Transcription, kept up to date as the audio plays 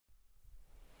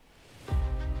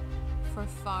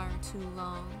far too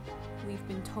long, we've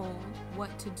been told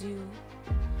what to do,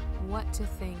 what to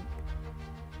think,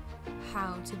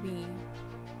 how to be.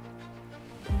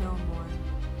 No more.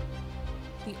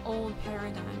 The old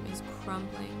paradigm is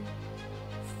crumbling,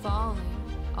 falling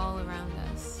all around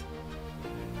us.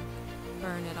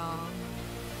 Burn it all.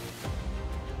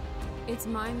 It's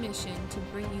my mission to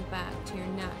bring you back to your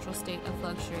natural state of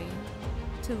luxury,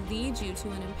 to lead you to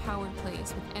an empowered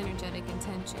place with energetic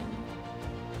intention.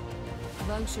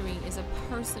 Luxury is a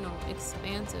personal,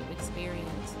 expansive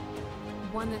experience,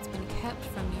 one that's been kept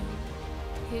from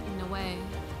you, hidden away,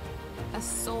 a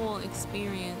soul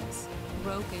experience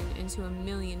broken into a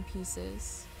million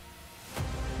pieces.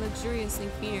 Luxuriously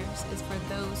fierce is for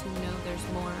those who know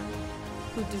there's more,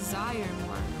 who desire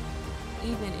more,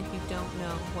 even if you don't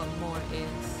know what more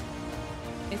is.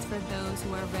 It's for those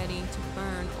who are ready to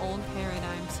burn old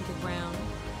paradigms to the ground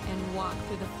and walk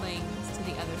through the flames to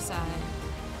the other side.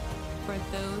 For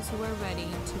those who are ready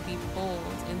to be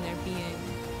bold in their being,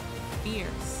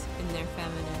 fierce in their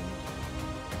feminine.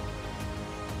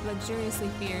 Luxuriously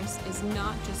fierce is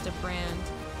not just a brand,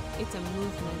 it's a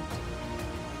movement.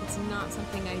 It's not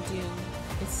something I do,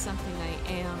 it's something I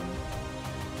am.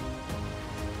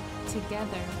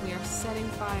 Together, we are setting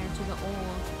fire to the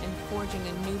old and forging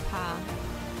a new path,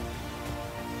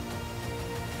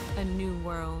 a new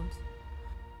world.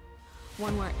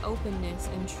 One where openness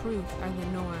and truth are the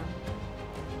norm,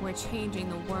 where changing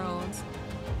the world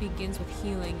begins with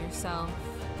healing yourself.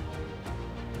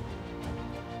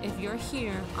 If you're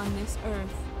here on this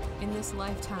earth in this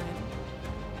lifetime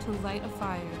to light a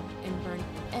fire and burn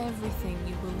everything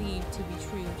you believe to be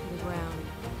true to the ground,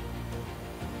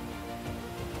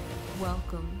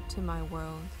 welcome to my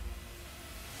world.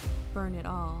 Burn it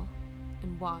all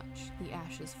and watch the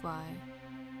ashes fly.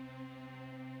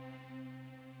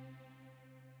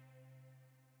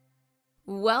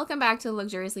 Welcome back to the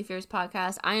Luxuriously Fierce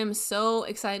podcast. I am so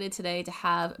excited today to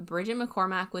have Bridget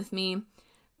McCormack with me.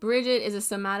 Bridget is a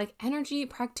somatic energy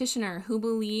practitioner who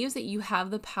believes that you have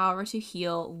the power to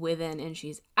heal within, and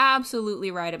she's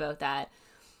absolutely right about that.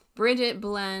 Bridget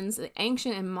blends the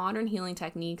ancient and modern healing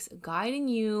techniques, guiding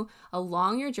you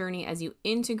along your journey as you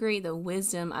integrate the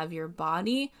wisdom of your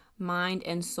body, mind,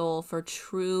 and soul for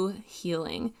true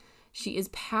healing. She is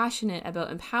passionate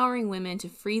about empowering women to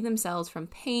free themselves from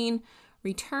pain,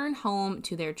 return home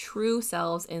to their true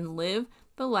selves, and live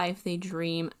the life they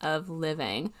dream of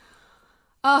living.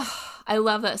 Oh, I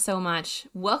love that so much.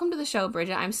 Welcome to the show,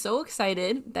 Bridget. I'm so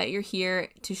excited that you're here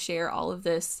to share all of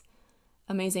this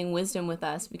amazing wisdom with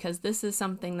us, because this is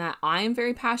something that I am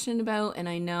very passionate about, and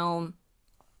I know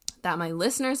that my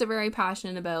listeners are very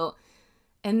passionate about.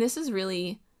 And this is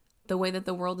really the way that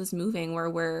the world is moving, where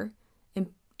we're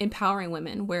empowering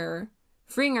women. We're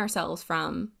freeing ourselves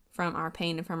from our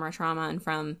pain and from our trauma and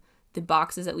from the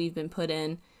boxes that we've been put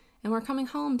in, and we're coming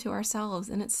home to ourselves,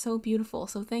 and it's so beautiful.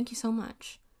 So thank you so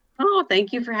much. Oh,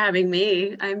 thank you for having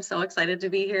me. I'm so excited to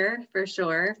be here for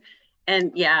sure.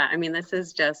 And yeah, I mean, this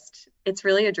is just, it's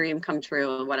really a dream come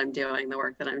true, what I'm doing, the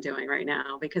work that I'm doing right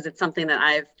now, because it's something that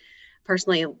I've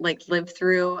personally lived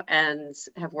through and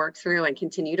have worked through and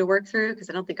continue to work through,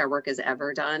 because I don't think our work is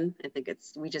ever done. I think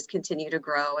we just continue to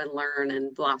grow and learn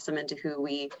and blossom into who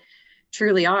we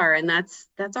truly are. And that's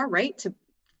our right to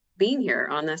being here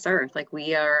on this earth.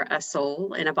 We are a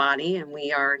soul in a body, and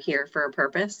we are here for a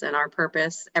purpose, and our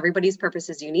purpose, everybody's purpose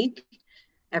is unique.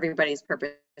 Everybody's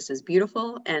purpose is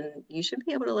beautiful, and you should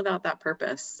be able to live out that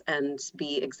purpose and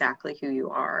be exactly who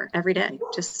you are every day,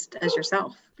 just as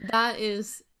yourself. That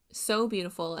is so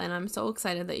beautiful, and I'm so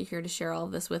excited that you're here to share all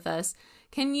of this with us.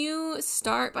 Can you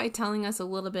start by telling us a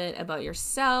little bit about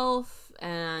yourself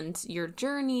and your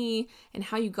journey and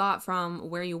how you got from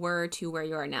where you were to where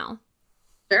you are now?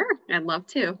 Sure, I'd love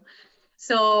to.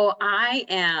 So I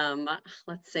am,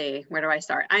 let's see, where do I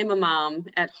start? I'm a mom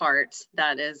at heart.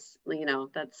 That is,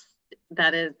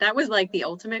 that was like the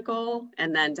ultimate goal.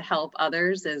 And then to help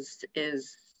others is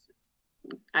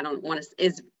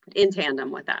in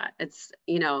tandem with that. It's,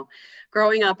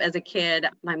 growing up as a kid,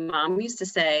 my mom used to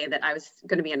say that I was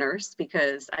going to be a nurse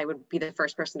because I would be the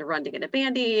first person to run to get a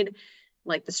Band-Aid.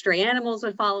 The stray animals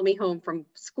would follow me home from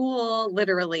school,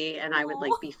 literally, and I would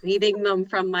be feeding them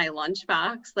from my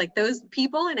lunchbox. Those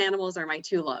people and animals are my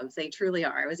two loves. They truly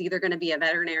are. I was either going to be a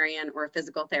veterinarian or a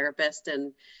physical therapist,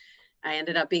 and I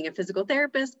ended up being a physical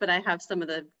therapist, but I have some of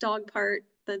the dog part,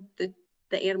 the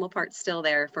animal part still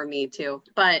there for me too.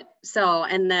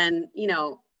 And then,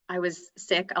 I was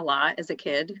sick a lot as a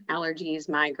kid, allergies,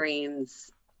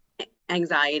 migraines,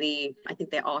 anxiety. I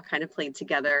think they all kind of played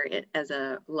together as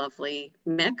a lovely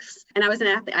mix. And I was an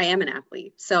athlete. I am an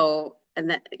athlete. So And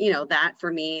that, that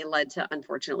for me led to,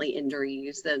 unfortunately,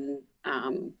 injuries and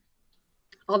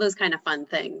all those kind of fun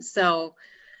things. So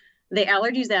the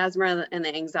allergies, the asthma, and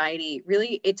the anxiety,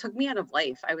 really, it took me out of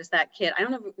life. I was that kid. I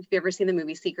don't know if you've ever seen the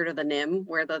movie Secret of the Nim,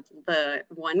 where the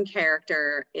one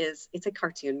character it's a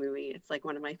cartoon movie. It's like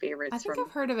one of my I favorites think from,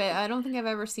 I've heard of it. I don't think I've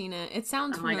ever seen it. It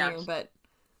sounds oh my familiar, gosh. but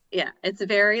Yeah, it's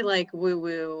very like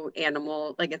woo-woo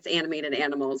animal, like it's animated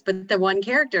animals. But the one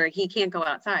character, he can't go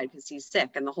outside because he's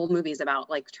sick. And the whole movie is about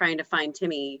like trying to find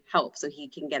Timmy help so he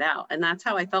can get out. And that's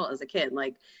how I felt as a kid.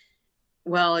 Like,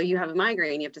 well, you have a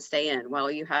migraine, you have to stay in. Well,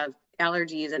 you have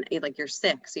allergies and like you're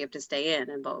sick, so you have to stay in.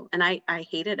 And I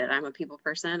hated it. I'm a people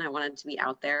person. I wanted to be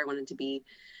out there. I wanted to be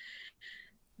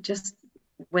just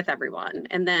with everyone.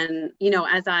 And then,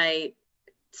 as I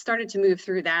started to move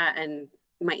through that and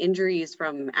my injuries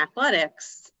from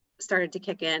athletics started to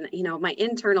kick in, my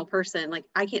internal person, like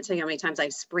I can't tell you how many times I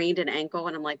sprained an ankle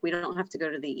and I'm like, we don't have to go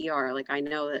to the ER. Like, I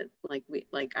know that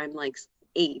I'm like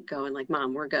 8 going like,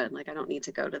 Mom, we're good. Like, I don't need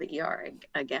to go to the ER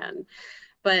again.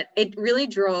 But it really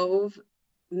drove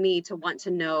me to want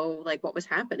to know like what was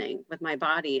happening with my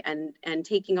body, and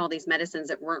taking all these medicines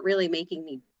that weren't really making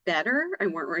me better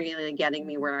and weren't really getting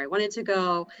me where I wanted to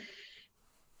go,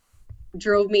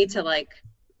 drove me to like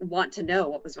want to know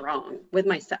what was wrong with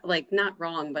myself, like not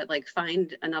wrong, but like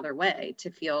find another way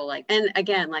to feel like, and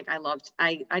again, like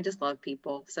I just love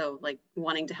people. So like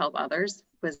wanting to help others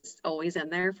was always in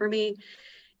there for me.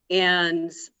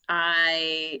 And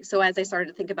so as I started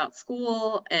to think about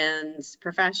school and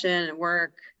profession and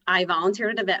work, I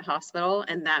volunteered at a vet hospital.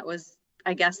 And that was,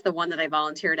 I guess, the one that I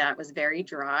volunteered at was very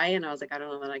dry. And I was like, I don't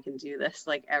know that I can do this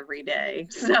like every day.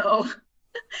 So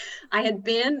I had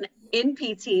been in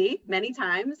PT many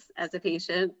times as a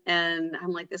patient, and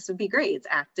I'm like, this would be great. It's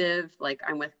active. Like,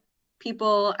 I'm with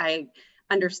people. I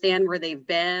understand where they've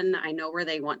been. I know where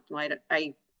they want,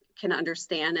 I can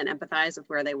understand and empathize with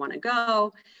where they want to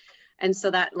go. And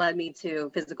so that led me to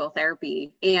physical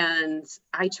therapy. And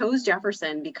I chose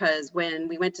Jefferson because when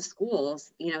we went to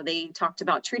schools, they talked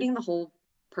about treating the whole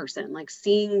person, like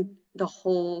seeing the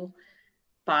whole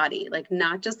body, like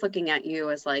not just looking at you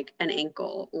as like an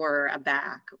ankle or a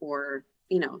back or,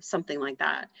 something like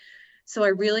that. So I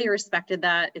really respected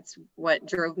that. It's what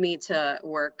drove me to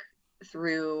work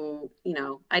through,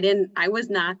 I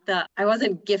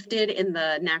wasn't gifted in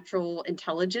the natural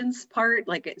intelligence part.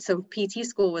 Like, so PT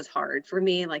school was hard for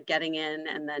me, like getting in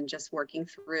and then just working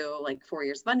through like 4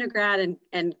 years of undergrad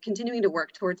and continuing to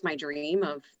work towards my dream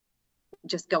of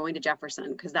just going to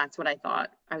Jefferson, because that's what I thought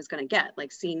I was going to get,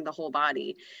 like seeing the whole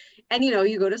body. And,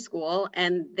 you go to school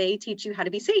and they teach you how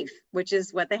to be safe, which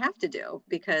is what they have to do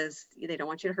because they don't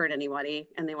want you to hurt anybody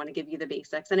and they want to give you the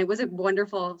basics. And it was a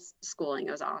wonderful schooling.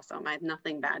 It was awesome. I have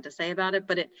nothing bad to say about it,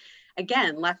 but it,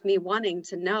 again, left me wanting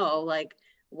to know, like,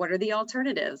 what are the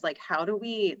alternatives? Like, how do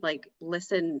we like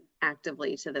listen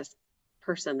actively to this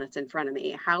person that's in front of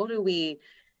me? How do we,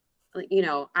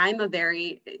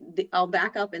 I'll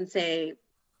back up and say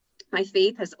my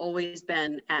faith has always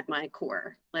been at my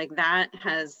core. Like, that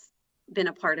has been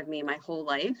a part of me my whole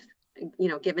life,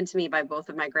 given to me by both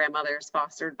of my grandmothers,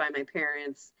 fostered by my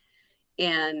parents.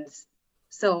 And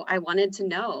so I wanted to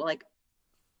know, like,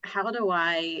 how do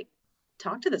I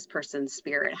talk to this person's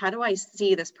spirit? How do I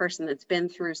see this person that's been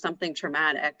through something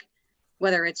traumatic,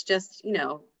 whether it's just,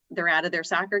 they're out of their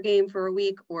soccer game for a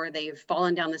week, or they've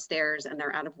fallen down the stairs and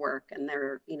they're out of work and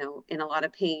they're, in a lot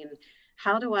of pain.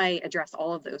 How do I address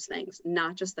all of those things,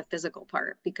 not just the physical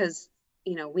part? Because,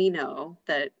 we know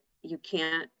that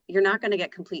you're not going to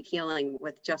get complete healing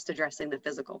with just addressing the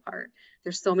physical part.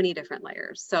 There's so many different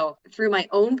layers. So through my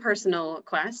own personal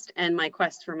quest and my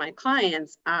quest for my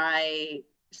clients, I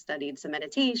studied some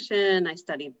meditation. I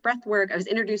studied breath work. I was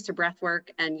introduced to breath work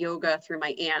and yoga through my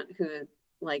aunt, who,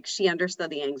 like, she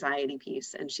understood the anxiety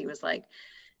piece. And she was like,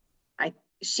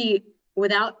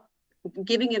 without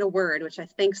giving it a word, which I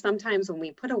think sometimes when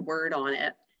we put a word on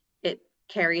it, it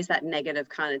carries that negative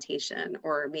connotation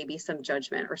or maybe some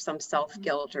judgment or some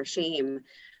self-guilt or shame.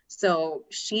 So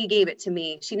she gave it to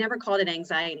me. She never called it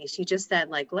anxiety. She just said,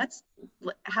 like, what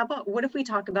if we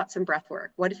talk about some breath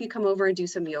work? What if you come over and do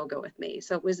some yoga with me?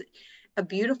 So it was a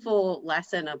beautiful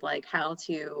lesson of like how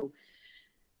to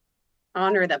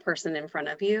honor that person in front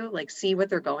of you, like see what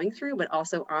they're going through, but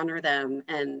also honor them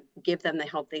and give them the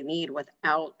help they need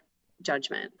without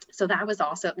judgment. So that was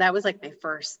like my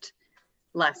first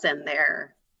lesson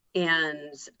there.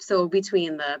 And so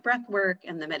between the breath work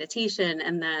and the meditation,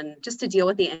 and then just to deal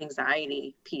with the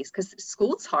anxiety piece, because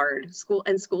school's hard, school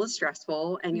is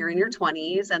stressful, and you're in your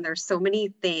 20s and there's so many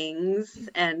things.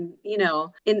 And,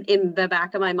 in the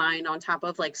back of my mind, on top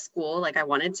of like school, like I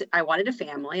wanted a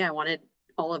family, I wanted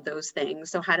all of those things.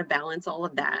 So how to balance all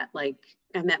of that. Like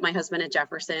I met my husband at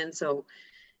Jefferson, so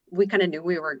we kind of knew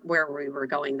where we were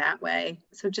going that way.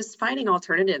 So just finding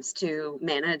alternatives to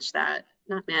manage that,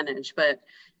 not manage, but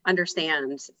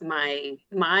understand my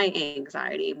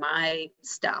anxiety, my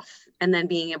stuff, and then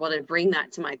being able to bring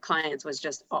that to my clients was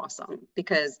just awesome,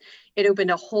 because it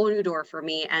opened a whole new door for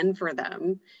me and for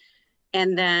them.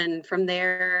 And then from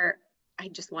there, I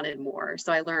just wanted more.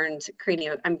 So I learned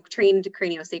I'm trained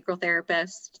craniosacral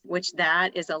therapist, which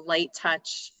that is a light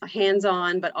touch,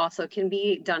 hands-on, but also can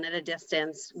be done at a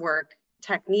distance work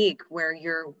technique where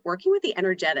you're working with the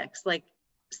energetics. Like,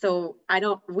 so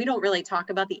we don't really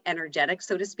talk about the energetics,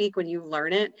 so to speak, when you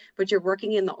learn it, but you're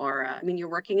working in the aura. I mean, you're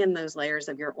working in those layers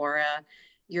of your aura.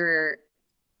 You're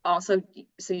also,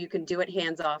 so you can do it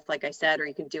hands off, like I said, or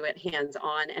you can do it hands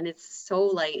on, and it's so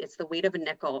light. It's the weight of a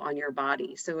nickel on your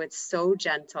body. So it's so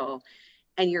gentle,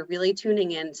 and you're really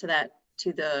tuning into that,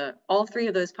 to all three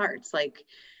of those parts. Like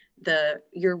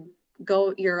you're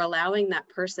allowing that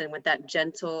person with that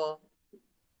gentle,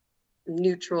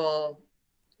 neutral,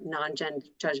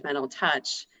 non-judgmental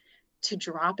touch to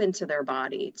drop into their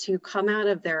body, to come out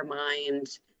of their mind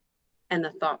and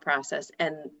the thought process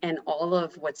and all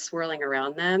of what's swirling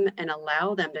around them, and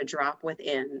allow them to drop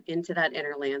within into that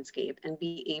inner landscape and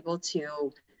be able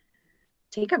to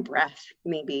take a breath,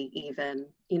 maybe even,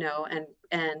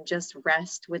 and just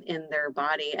rest within their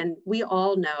body. And we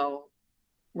all know,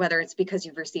 whether it's because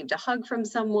you've received a hug from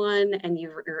someone and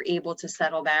you're able to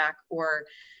settle back, or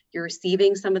you're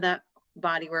receiving some of that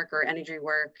body work or energy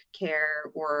work care,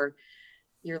 or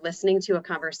you're listening to a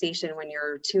conversation when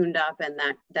you're tuned up and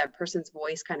that person's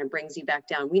voice kind of brings you back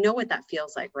down. We know what that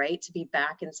feels like, right? To be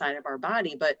back inside of our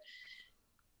body. But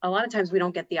a lot of times we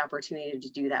don't get the opportunity to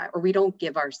do that, or we don't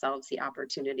give ourselves the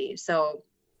opportunity. So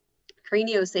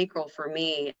craniosacral for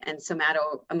me and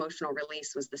somato emotional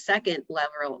release was the second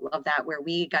level of that, where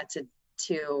we got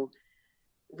to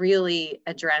really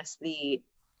address the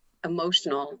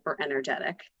emotional or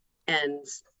energetic and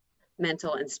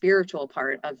mental and spiritual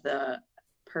part of the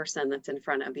person that's in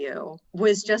front of you.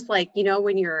 Was just like,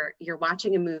 when you're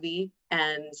watching a movie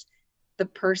and the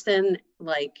person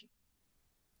like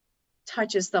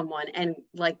touches someone and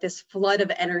like this flood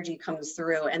of energy comes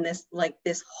through, and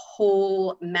this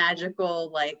whole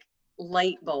magical like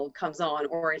light bulb comes on,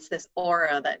 or it's this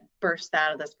aura that bursts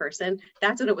out of this person.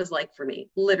 That's what it was like for me,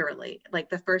 literally. Like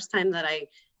the first time that I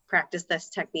practiced this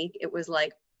technique, it was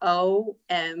like,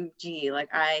 OMG, like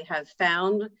I have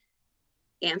found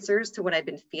answers to what I've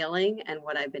been feeling and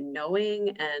what I've been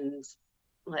knowing. And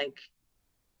like,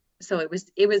 so it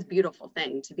was a beautiful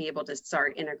thing to be able to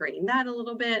start integrating that a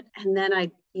little bit. And then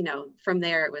from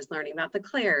there, it was learning about the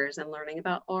clairs and learning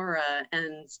about aura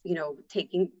and,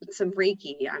 taking some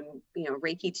Reiki. I'm,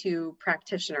 Reiki 2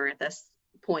 practitioner at this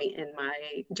point in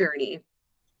my journey.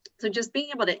 So just being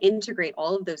able to integrate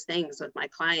all of those things with my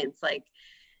clients, like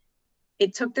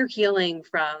it took their healing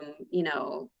from,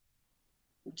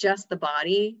 just the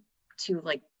body to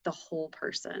like the whole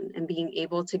person, and being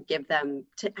able to give them,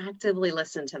 to actively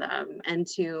listen to them, and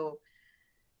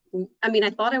I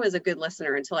thought I was a good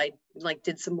listener until I like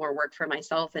did some more work for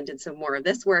myself and did some more of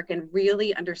this work and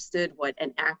really understood what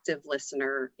an active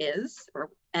listener is,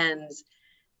 and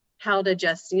how to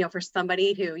just, for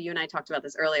somebody who, you and I talked about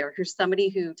this earlier, who's somebody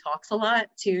who talks a lot,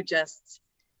 to just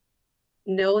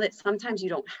know that sometimes you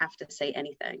don't have to say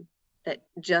anything, that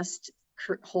just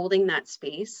holding that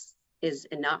space is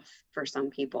enough for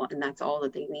some people, and that's all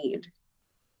that they need.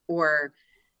 Or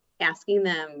asking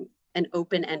them an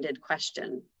open-ended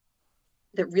question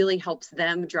that really helps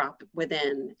them drop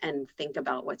within and think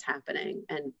about what's happening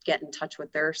and get in touch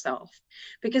with their self.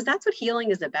 Because that's what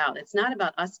healing is about. It's not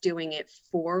about us doing it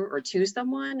for or to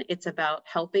someone. It's about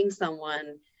helping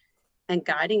someone and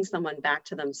guiding someone back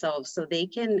to themselves so they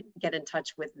can get in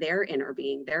touch with their inner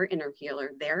being, their inner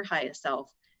healer, their highest self,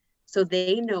 so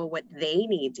they know what they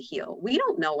need to heal. We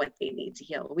don't know what they need to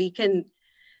heal. We can,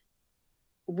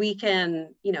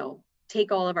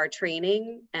 take all of our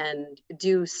training and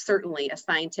do certainly a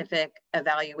scientific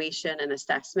evaluation and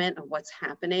assessment of what's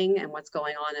happening and what's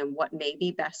going on and what may be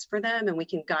best for them. And we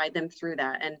can guide them through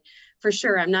that. And for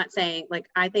sure, I'm not saying, like,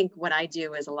 I think what I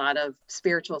do is a lot of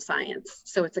spiritual science.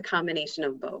 So it's a combination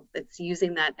of both. It's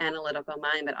using that analytical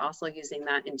mind, but also using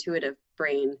that intuitive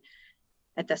brain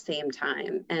at the same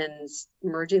time, and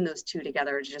merging those two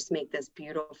together to just make this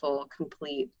beautiful,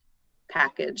 complete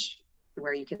package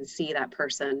where you can see that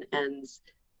person and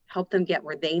help them get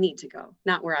where they need to go,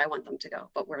 not where I want them to go,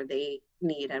 but where they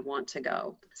need and want to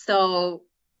go. So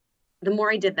the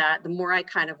more I did that, the more I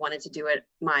kind of wanted to do it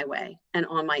my way and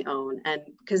on my own. And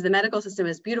because the medical system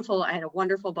is beautiful, I had a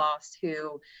wonderful boss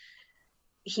who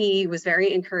he was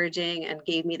very encouraging and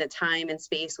gave me the time and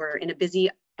space. Where in a busy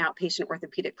outpatient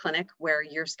orthopedic clinic where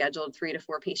you're scheduled 3 to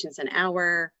 4 patients an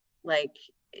hour, like,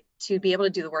 to be able to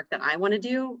do the work that I want to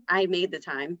do, I made the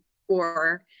time,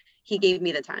 or he gave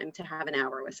me the time to have an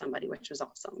hour with somebody, which was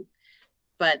awesome.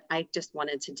 But I just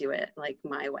wanted to do it like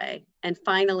my way. And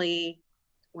finally,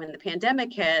 when the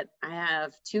pandemic hit, I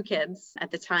have 2 kids.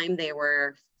 At the time, they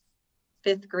were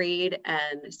 5th grade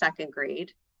and 2nd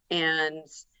grade. And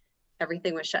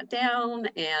everything was shut down.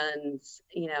 And,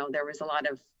 there was a lot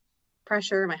of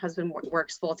pressure. My husband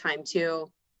works full time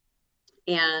too.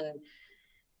 And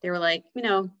they were like,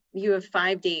 you have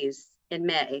 5 days in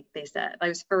May, they said. I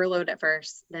was furloughed at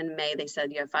first. Then May, they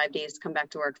said, you have 5 days to come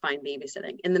back to work, find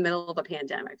babysitting, in the middle of a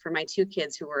pandemic for my 2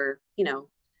 kids who were,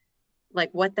 like,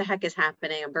 what the heck is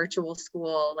happening? A virtual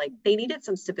school, like, they needed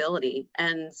some stability.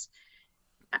 And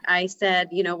I said,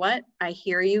 you know what? I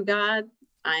hear you, God.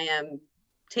 I am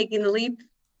taking the leap.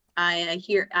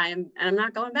 I'm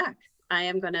not going back. I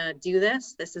am going to do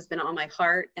this. This has been on my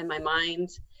heart and my mind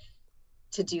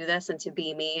to do this and to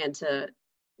be me and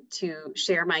to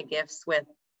share my gifts with,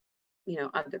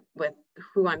 with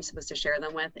who I'm supposed to share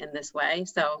them with in this way.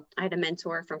 So I had a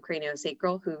mentor from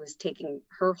Craniosacral who was taking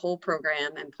her whole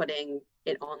program and putting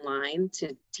it online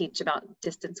to teach about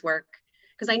distance work,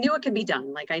 because I knew it could be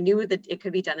done. Like, I knew that it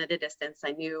could be done at a distance.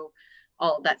 I knew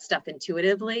all of that stuff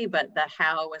intuitively, but the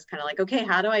how was kind of like, okay,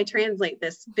 how do I translate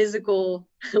this physical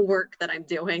work that I'm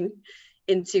doing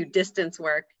into distance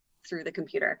work through the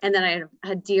computer? And then I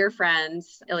had a dear friend,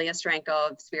 Ilya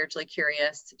Stranko of Spiritually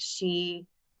Curious. She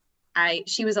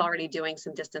was already doing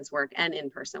some distance work and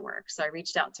in-person work. So I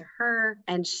reached out to her,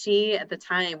 and she at the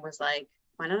time was like,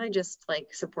 why don't I just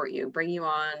like support you, bring you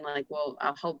on, like,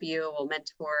 I'll help you, we'll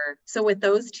mentor. So with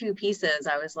those 2 pieces,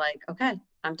 I was like, okay,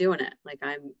 I'm doing it. Like,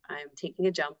 I'm taking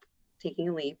a jump, taking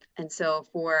a leap. And so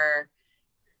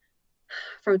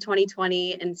from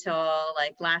 2020 until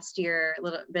like last year, a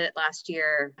little bit last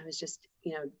year, I was just,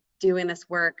 doing this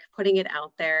work, putting it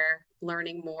out there,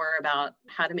 learning more about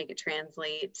how to make it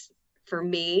translate for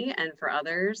me and for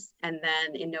others. And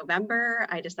then in November,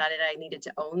 I decided I needed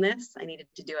to own this. I needed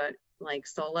to do it like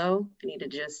solo. I needed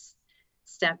to just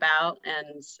step out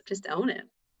and just own it.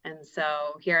 And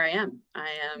so here I am.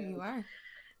 Here you are.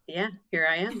 Yeah, here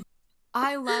I am.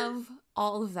 I love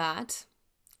all of that.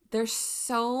 This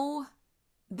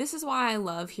is why I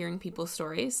love hearing people's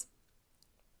stories.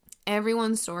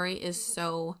 Everyone's story is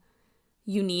so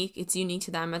unique. It's unique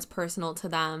to them. It's personal to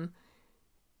them.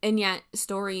 And yet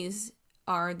stories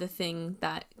are the thing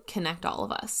that connect all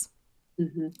of us.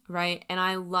 Mm-hmm. Right? And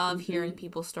I love hearing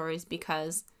people's stories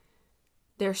because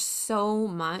there's so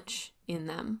much in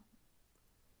them.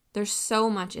 There's so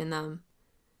much in them.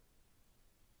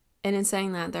 And in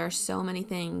saying that, there are so many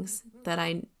things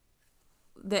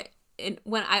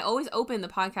when I always open the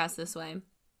podcast this way,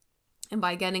 and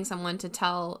by getting someone to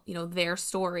tell, their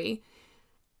story.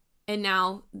 And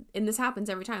this happens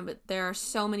every time, but there are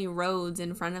so many roads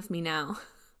in front of me now.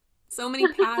 So many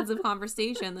paths of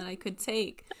conversation that I could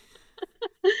take.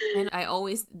 And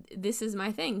this is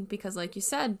my thing, because like you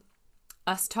said,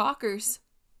 us talkers,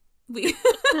 we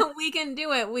can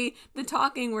do it. The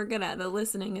talking we're good at. The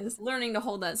listening is learning to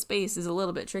hold that space is a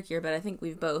little bit trickier, but I think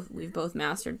we've both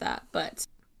mastered that. But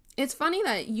it's funny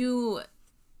that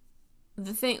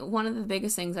one of the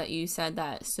biggest things that you said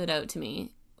that stood out to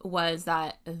me was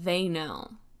that they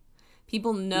know.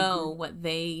 People know what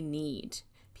they need.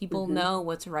 People know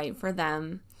what's right for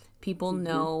them. People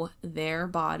know their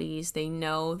bodies. They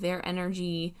know their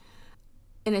energy.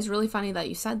 And it's really funny that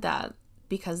you said that,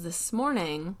 because this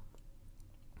morning,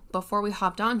 before we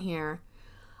hopped on here,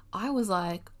 I was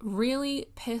like really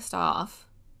pissed off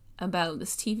about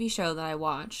this TV show that I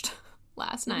watched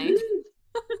last night.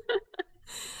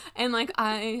 And like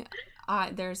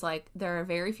there are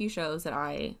very few shows that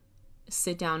I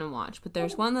sit down and watch, but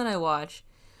there's one that I watch,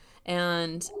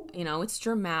 and it's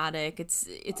dramatic.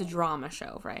 It's a drama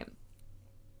show, right?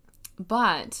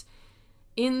 But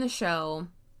in the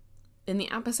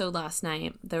episode last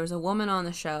night, there was a woman on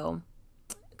the show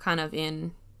kind of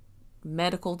in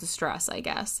medical distress, I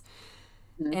guess.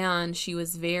 And she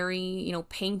was very,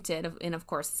 painted, and of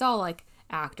course it's all like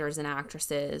actors and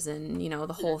actresses, and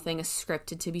the whole thing is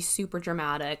scripted to be super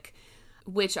dramatic,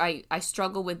 which I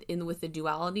struggle with the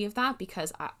duality of that,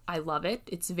 because I love it.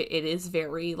 It is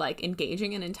very like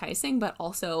engaging and enticing, but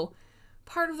also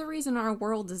part of the reason our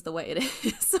world is the way it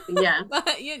is. Yeah. But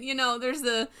there's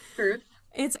the truth.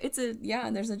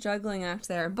 There's a juggling act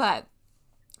there. But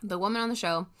the woman on the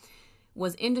show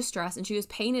was in distress, and she was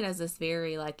painted as this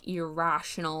very like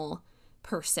irrational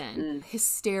person,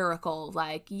 hysterical,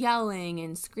 like yelling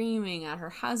and screaming at her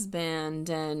husband.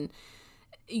 And,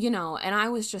 you know, and I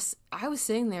was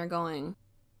sitting there going,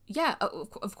 yeah,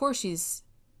 of course she's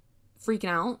freaking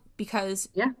out because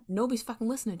nobody's fucking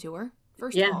listening to her,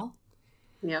 first of all.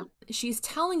 Yeah. She's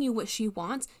telling you what she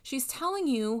wants. She's telling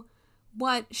you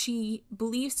what she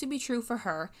believes to be true for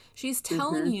her. She's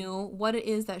telling you what it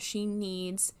is that she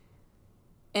needs,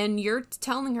 and you're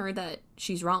telling her that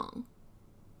she's wrong.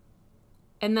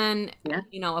 And then,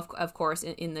 you know, of course,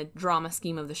 in the drama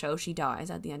scheme of the show, she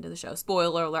dies at the end of the show.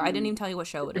 Spoiler alert. I didn't even tell you what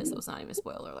show it is, so it's not even a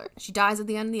spoiler alert. She dies at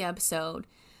the end of the episode.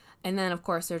 And then, of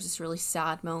course, there's this really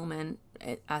sad moment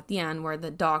at the end where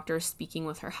the doctor's speaking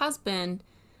with her husband,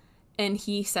 and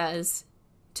he says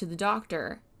to the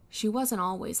doctor, she wasn't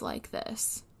always like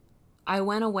this. I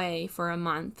went away for a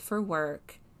month for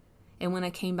work, and when I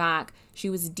came back, she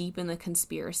was deep in the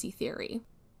conspiracy theory.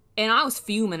 And I was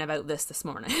fuming about this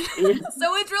morning. So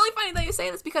it's really funny that you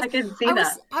say this, because I can see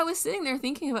that. I was sitting there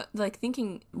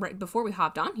thinking right before we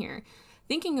hopped on here,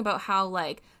 thinking about how,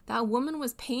 like, that woman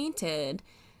was painted,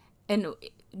 and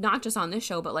not just on this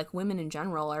show, but like women in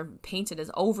general are painted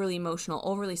as overly emotional,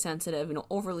 overly sensitive, you know,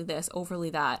 overly this, overly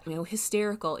that, you know,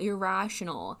 hysterical,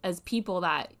 irrational, as people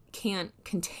that can't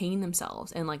contain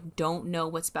themselves and like don't know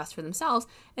what's best for themselves.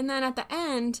 And then at the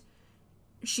end,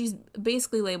 she's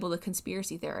basically labeled a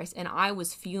conspiracy theorist, and I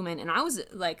was fuming, and I was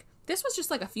like, this was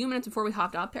just like a few minutes before we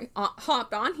hopped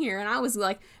on here, and I was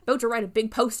like about to write a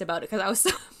big post about it because I was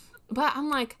so but I'm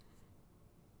like,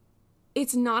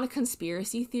 it's not a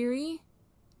conspiracy theory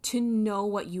to know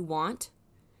what you want.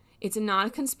 It's not a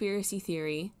conspiracy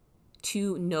theory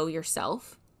to know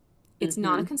yourself. It's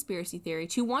not a conspiracy theory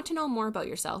to want to know more about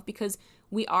yourself, because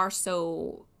we are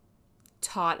so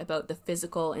taught about the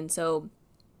physical and so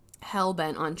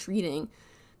hell-bent on treating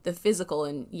the physical.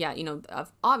 And yeah, you know,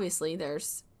 obviously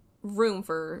there's room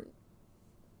for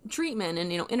treatment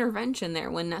and, you know, intervention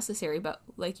there when necessary, but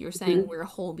like you were saying, we're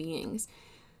whole beings.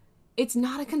 It's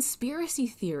not a conspiracy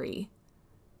theory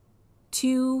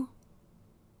to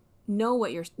know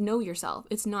yourself.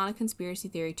 It's not a conspiracy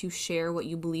theory to share what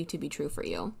you believe to be true for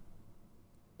you.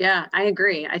 Yeah, I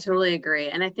agree. I totally agree.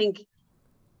 And I think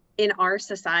in our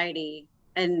society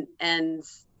and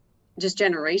just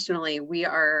generationally, we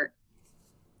are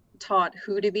taught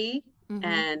who to be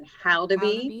and how to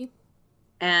be.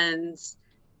 And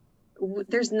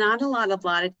there's not a lot of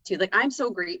latitude. Like, I'm so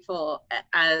grateful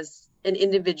as an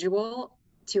individual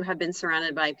to have been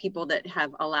surrounded by people that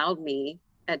have allowed me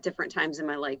at different times in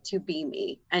my life to be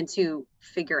me and to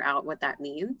figure out what that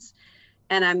means.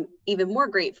 And I'm even more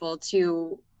grateful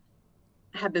to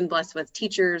have been blessed with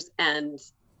teachers and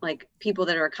like people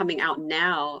that are coming out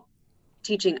now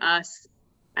teaching us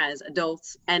as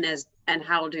adults and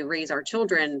how to raise our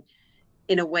children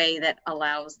in a way that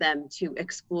allows them to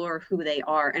explore who they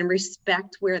are and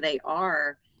respect where they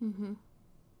are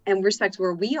and respect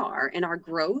where we are in our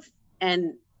growth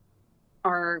and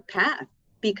our path.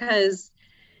 Because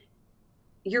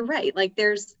you're right, like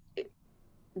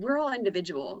we're all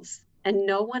individuals and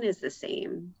no one is the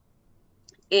same.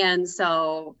 And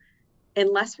so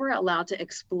unless we're allowed to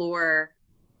explore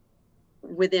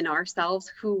within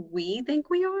ourselves who we think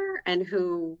we are and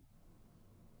who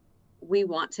we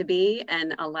want to be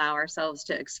and allow ourselves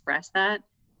to express that,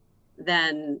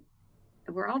 then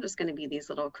we're all just going to be these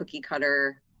little cookie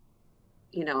cutter,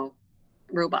 you know,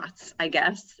 robots, I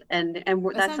guess. And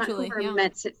that's not who we're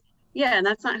meant to. Yeah. And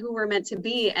that's not who we're meant to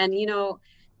be. And, you know,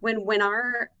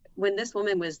 when this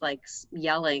woman was like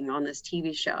yelling on this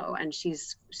TV show and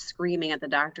she's screaming at the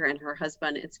doctor and her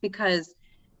husband, it's because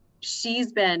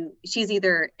she's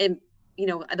either in, you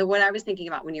know, what I was thinking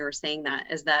about when you were saying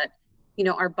that is that, you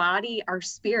know, our body, our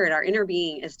spirit, our inner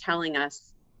being is telling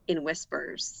us in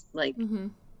whispers, like,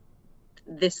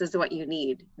 this is what you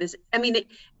need. This, I mean,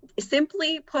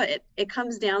 simply put, it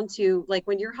comes down to like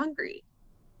when you're hungry,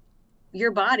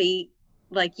 your body,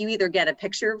 like you either get a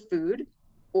picture of food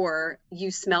or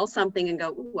you smell something and go,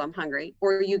 ooh, I'm hungry,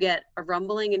 or you get a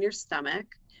rumbling in your stomach,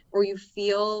 or you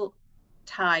feel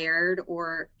tired,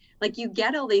 or like you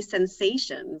get all these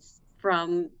sensations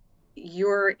from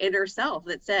your inner self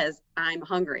that says, I'm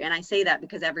hungry. And I say that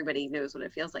because everybody knows what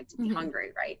it feels like to be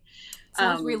hungry, right?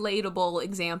 Sounds relatable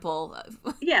example of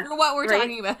for what we're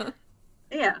talking about.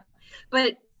 Yeah.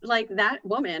 But like that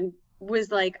woman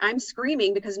was like, I'm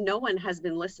screaming because no one has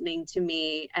been listening to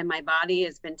me and my body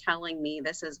has been telling me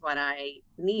this is what I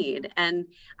need. And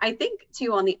I think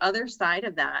too, on the other side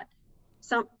of that,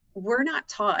 we're not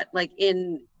taught, like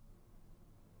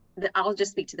I'll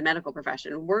just speak to the medical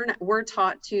profession. We're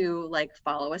taught to like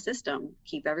follow a system,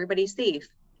 keep everybody safe.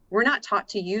 We're not taught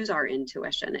to use our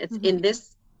intuition. It's in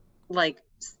this like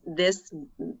this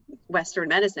Western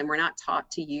medicine, we're not taught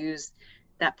to use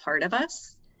that part of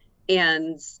us.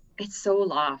 And it's so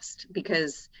lost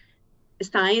because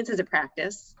science is a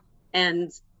practice.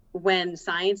 And when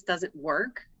science doesn't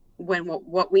work, when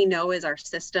what we know is our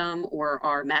system or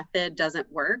our method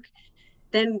doesn't work,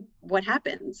 then what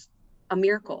happens? A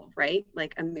miracle, right?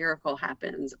 Like a miracle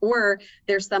happens. Or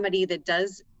there's somebody that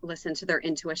does listen to their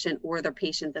intuition, or the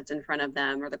patient that's in front of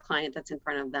them, or the client that's in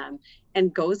front of them,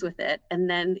 and goes with it. And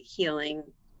then healing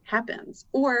happens.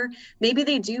 Or maybe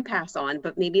they do pass on,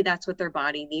 but maybe that's what their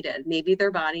body needed. Maybe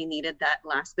their body needed that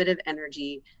last bit of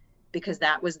energy because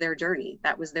that was their journey.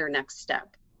 That was their next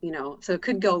step, you know? So it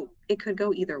could go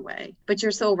either way. But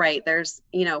you're so right. There's,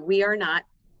 you know, we are not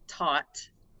taught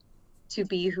to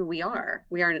be who we are.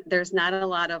 There's not a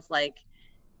lot of like,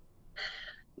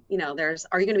 you know,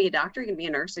 are you going to be a doctor? Are you going to be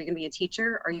a nurse? Are you going to be a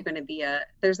teacher? Are you going to be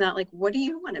there's not like, what do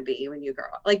you want to be when you grow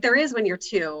up? Like there is when you're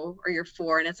 2 or you're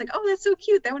 4 and it's like, oh, that's so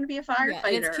cute. They want to be a firefighter. Yeah,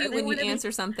 and it's cute when you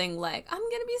answer something like, I'm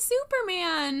going to be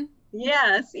Superman.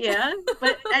 Yes. Yeah.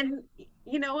 But, and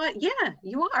you know what? Yeah,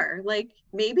 you are. Like,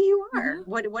 maybe you are.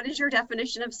 Mm-hmm. What is your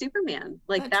definition of Superman?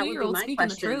 Like that would be my speaking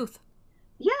question. The truth.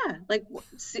 Yeah, like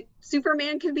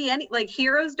Superman can be like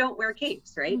heroes don't wear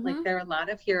capes, right? Mm-hmm. Like there are a lot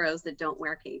of heroes that don't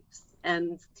wear capes.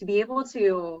 And to be able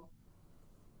to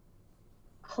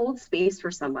hold space for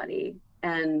somebody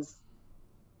and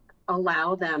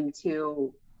allow them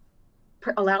to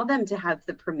have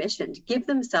the permission, to give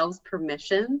themselves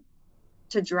permission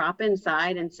to drop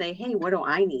inside and say, hey, what do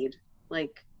I need?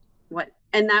 Like what?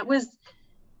 And that was,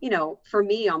 you know, for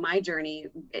me on my journey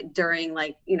during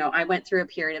like, you know, I went through a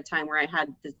period of time where I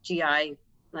had the GI,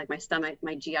 like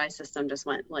my GI system just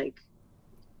went like,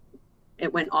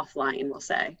 it went offline, we'll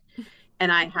say.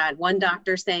 And I had one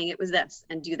doctor saying it was this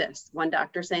and do this, one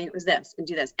doctor saying it was this and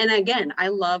do this. And again, I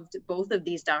loved both of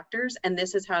these doctors, and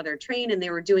this is how they're trained. And they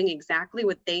were doing exactly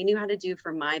what they knew how to do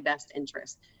for my best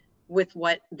interest with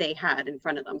what they had in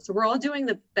front of them. So we're all doing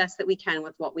the best that we can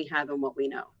with what we have and what we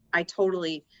know. I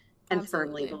totally and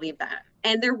firmly believe that.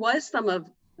 And there was some of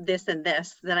this and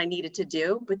this that I needed to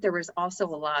do, but there was also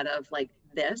a lot of like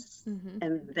this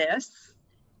and this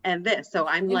and this. So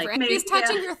I'm like, maybe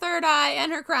touching her third eye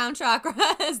and her crown chakra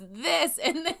is this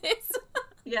and this.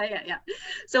 Yeah.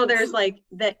 So there's like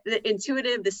the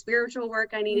intuitive, the spiritual work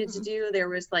I needed to do. There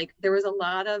was a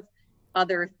lot of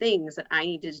other things that I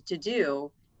needed to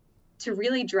do to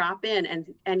really drop in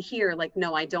and hear like,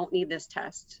 no, I don't need this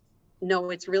test. No,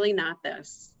 it's really not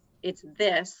this. It's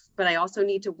this, but I also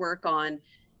need to work on,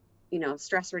 you know,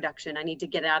 stress reduction. I need to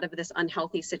get out of this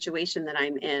unhealthy situation that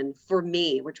I'm in for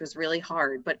me, which was really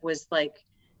hard, but was like,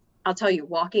 I'll tell you,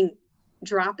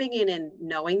 dropping in and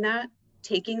knowing that,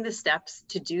 taking the steps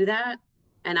to do that.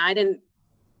 And I didn't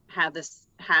have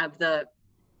the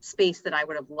space that I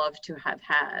would have loved to have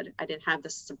had. I didn't have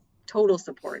the total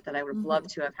support that I would have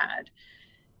loved to have had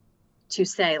to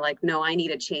say like, no, I need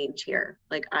a change here.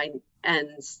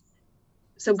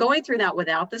 So going through that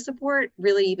without the support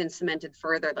really even cemented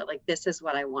further that like, this is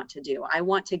what I want to do. I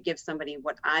want to give somebody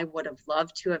what I would have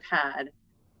loved to have had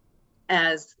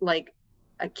as like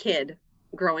a kid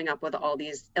growing up with all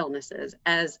these illnesses,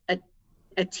 as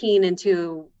a teen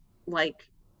into like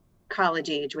college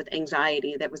age with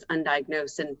anxiety that was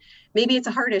undiagnosed. And maybe it's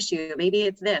a heart issue. Maybe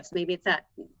it's this, maybe it's that.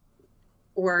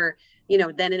 Or, you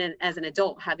know, then as an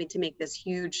adult having to make this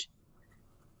huge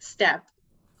step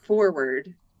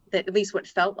forward, that at least what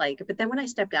felt like. But then when I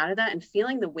stepped out of that and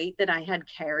feeling the weight that I had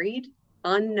carried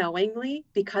unknowingly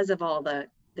because of all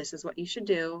this is what you should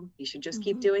do. You should just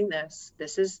keep doing this.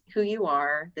 This is who you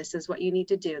are. This is what you need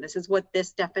to do. This is what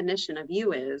this definition of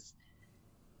you is.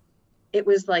 It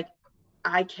was like,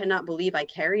 I cannot believe I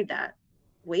carried that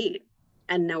weight.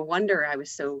 And no wonder I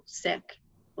was so sick,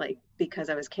 like, because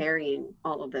I was carrying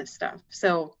all of this stuff.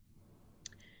 So,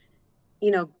 you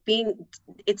know,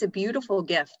 it's a beautiful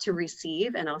gift to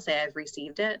receive. And I'll say I've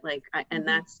received it. Like, and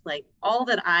that's like all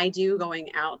that I do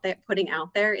going out there, putting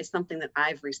out there is something that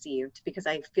I've received because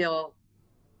I feel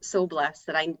so blessed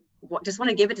that I just want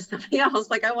to give it to somebody else.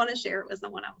 Like I want to share it with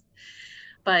someone else.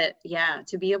 But yeah,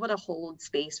 to be able to hold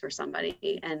space for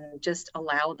somebody and just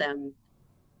allow them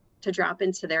to drop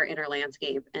into their inner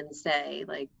landscape and say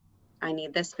like, I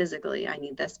need this physically, I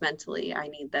need this mentally, I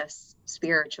need this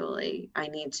spiritually, I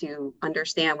need to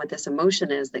understand what this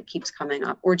emotion is that keeps coming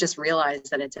up, or just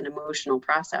realize that it's an emotional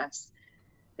process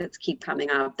that's keep coming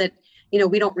up. That, you know,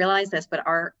 we don't realize this, but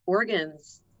our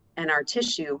organs and our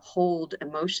tissue hold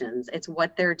emotions. It's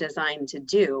what they're designed to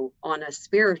do on a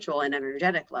spiritual and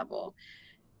energetic level.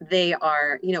 They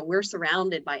are, you know, we're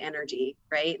surrounded by energy,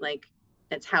 right? Like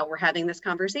It's how we're having this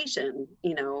conversation,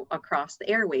 across the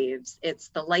airwaves. It's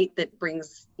the light that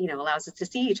brings, allows us to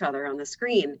see each other on the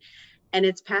screen, and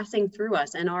it's passing through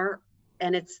us, and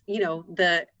it's,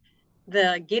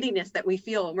 the giddiness that we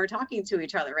feel when we're talking to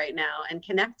each other right now and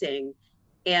connecting.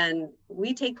 And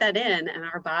we take that in and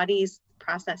our bodies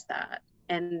process that.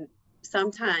 And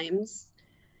sometimes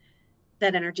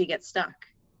that energy gets stuck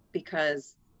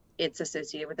because it's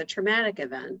associated with a traumatic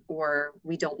event, or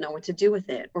we don't know what to do with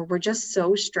it, or we're just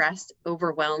so stressed,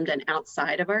 overwhelmed, and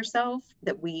outside of ourselves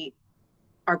that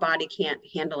our body can't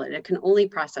handle it. It can only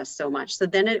process so much. So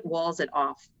then it walls it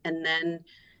off. And then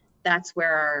that's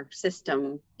where our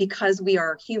system, because we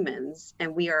are humans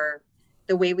and we are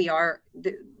the way we are,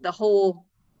 the whole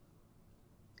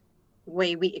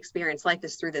way we experience life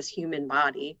is through this human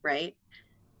body, right?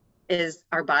 Is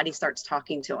our body starts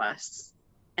talking to us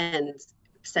and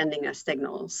sending us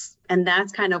signals. And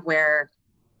that's kind of where,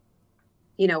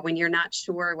 when you're not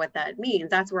sure what that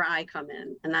means, that's where I come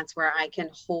in. And that's where I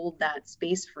can hold that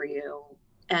space for you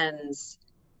and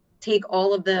take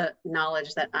all of the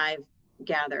knowledge that I've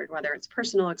gathered, whether it's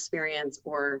personal experience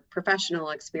or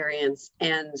professional experience,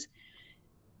 and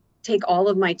take all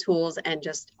of my tools and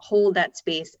just hold that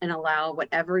space and allow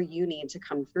whatever you need to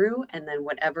come through. And then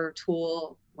whatever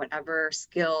tool, whatever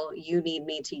skill you need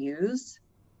me to use,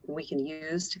 we can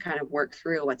use to kind of work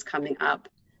through what's coming up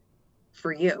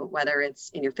for you, whether it's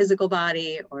in your physical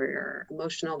body or your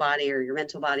emotional body or your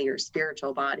mental body or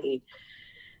spiritual body,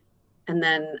 and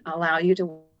then allow you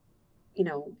to,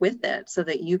 with it, so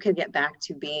that you can get back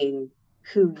to being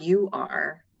who you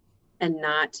are and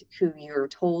not who you're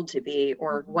told to be,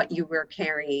 or what you were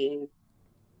carrying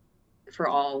for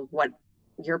all what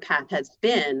your path has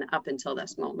been up until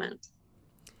this moment.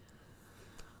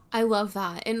 I love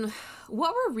that. And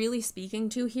what we're really speaking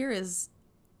to here is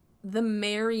the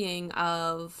marrying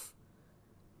of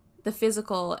the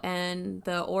physical and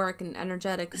the auric and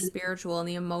energetic, spiritual and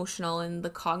the emotional and the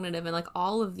cognitive, and like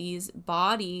all of these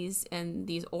bodies and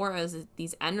these auras,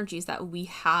 these energies that we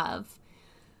have.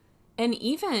 And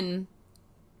even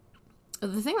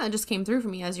the thing that just came through for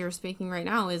me as you're speaking right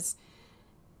now is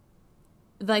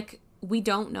like, we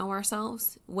don't know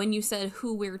ourselves. When you said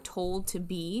who we're told to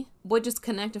be, what just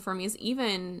connected for me is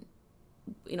even,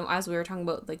 as we were talking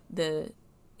about like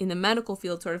in the medical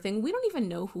field sort of thing, we don't even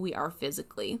know who we are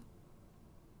physically.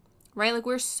 Right? Like,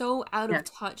 we're so out of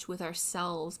touch with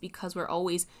ourselves because we're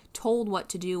always told what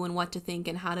to do and what to think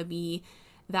and how to be,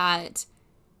 that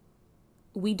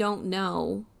we don't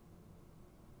know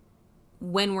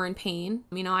when we're in pain.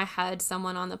 I had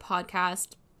someone on the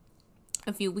podcast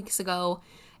a few weeks ago,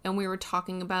 and we were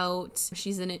talking about,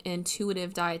 she's an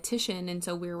intuitive dietitian, and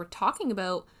so we were talking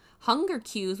about hunger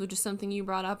cues, which is something you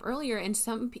brought up earlier. And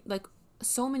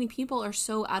so many people are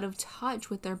so out of touch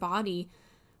with their body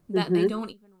that they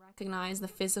don't even recognize the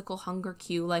physical hunger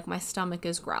cue, like my stomach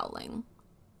is growling.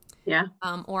 Yeah.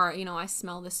 Or, I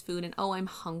smell this food and, oh, I'm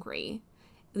hungry.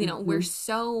 We're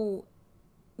so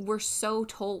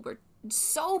told, we're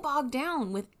so bogged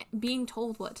down with being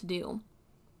told what to do.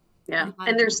 Yeah.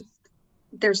 And there's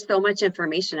so much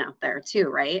information out there too,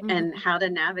 right? And how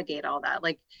to navigate all that,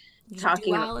 like there's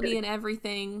talking duality and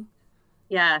everything.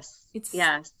 Yes. It's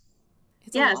yes.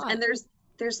 And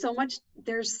there's so much,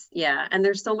 and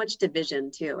there's so much division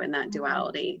too in that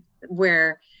duality,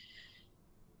 where,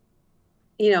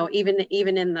 even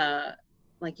in the,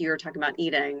 like you were talking about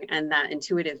eating and that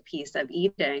intuitive piece of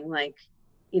eating, like,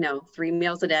 3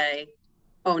 meals a day.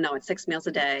 Oh no, it's 6 meals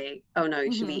a day. Oh no,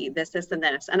 you should be this, and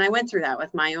this. And I went through that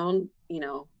with my own,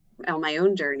 on my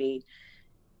own journey.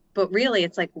 But really,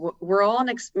 it's like, we're all,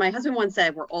 my husband once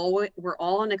said, we're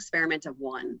all an experiment of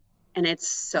one. And it's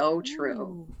so true.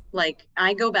 Ooh. Like,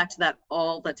 I go back to that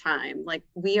all the time. Like,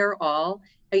 we are all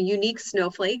a unique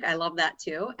snowflake. I love that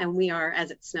too. And we are,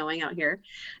 as it's snowing out here,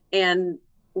 and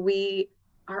we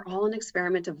are all an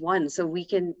experiment of one. So we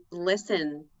can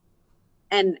listen.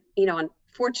 And,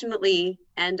 unfortunately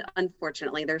and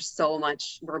unfortunately, there's so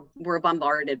much, we're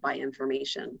bombarded by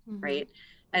information, right?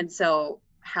 And so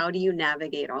how do you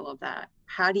navigate all of that?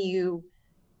 How do you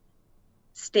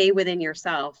stay within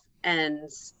yourself and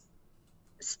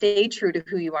stay true to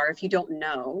who you are if you don't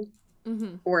know,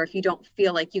 or if you don't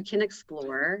feel like you can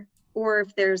explore, or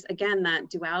if there's, again, that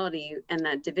duality and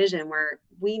that division where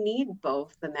we need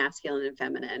both the masculine and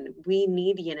feminine. We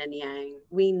need yin and yang.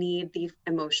 We need the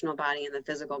emotional body and the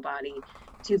physical body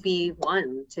to be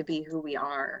one, to be who we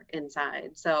are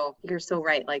inside. So you're so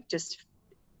right. Like, just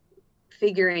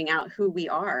figuring out who we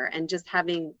are and just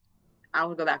having,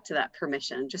 I'll go back to that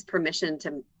permission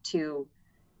to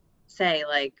say,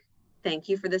 like, thank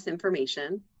you for this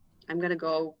information. I'm going to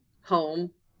go home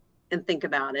and think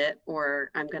about it, or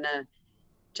I'm going to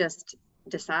just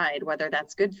decide whether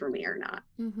that's good for me or not.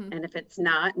 Mm-hmm. And if it's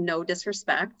not, no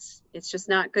disrespect, it's just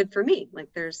not good for me. Like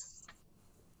there's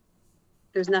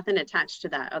nothing attached to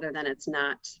that other than it's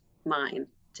not mine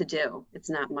to do. It's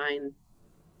not my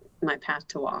path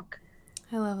to walk.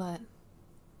 I love that.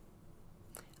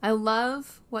 I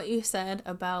love what you said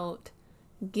about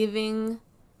giving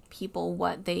people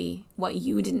what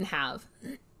you didn't have.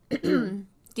 Mm.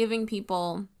 Giving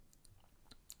people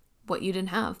what you didn't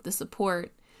have, the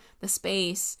support, the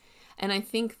space. And I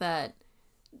think that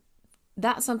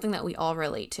that's something that we all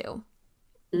relate to.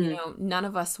 You Mm. know, none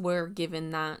of us were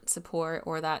given that support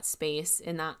or that space,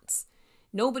 and that's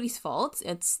nobody's fault.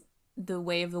 It's the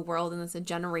way of the world, and it's a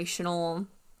generational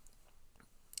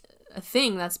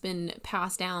thing that's been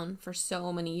passed down for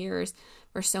so many years,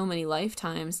 for so many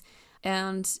lifetimes.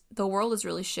 And the world is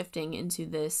really shifting into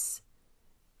this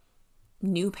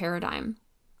new paradigm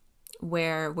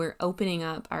where we're opening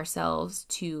up ourselves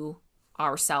to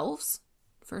ourselves,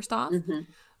 first off, Mm-hmm.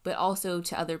 but also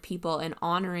to other people, and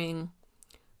honoring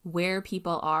where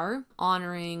people are,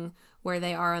 honoring where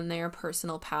they are on their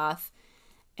personal path,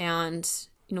 and,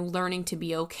 you know, learning to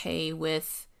be okay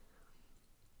with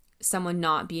someone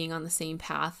not being on the same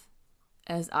path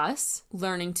as us,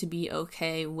 learning to be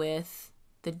okay with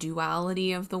the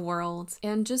duality of the world,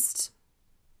 and just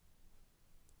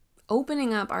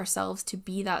opening up ourselves to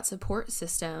be that support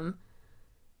system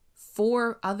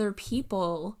for other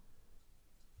people,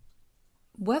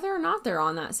 whether or not they're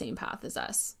on that same path as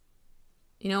us.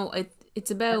 You know, it's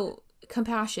about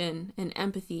compassion and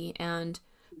empathy and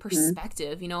Mm-hmm.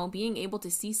 perspective, you know, being able to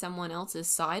see someone else's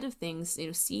side of things, you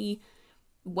know, see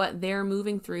what they're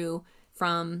moving through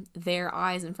from their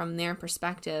eyes and from their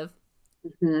perspective,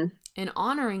 Mm-hmm. and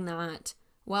honoring that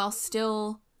while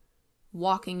still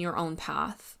walking your own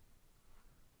path.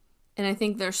 And I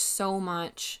think there's so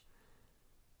much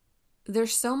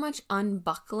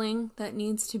unbuckling that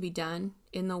needs to be done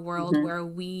in the world, Mm-hmm. where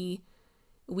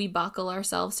we buckle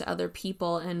ourselves to other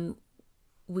people, and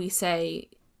we say,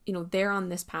 you know, they're on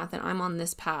this path and I'm on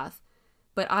this path,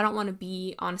 but I don't want to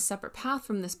be on a separate path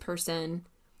from this person.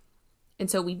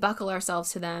 And so we buckle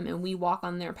ourselves to them and we walk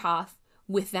on their path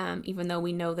with them, even though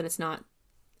we know that it's not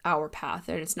our path,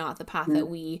 and it's not the path Mm-hmm. that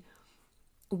we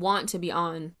want to be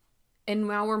on. And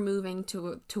now we're moving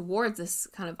towards this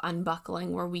kind of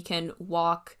unbuckling where we can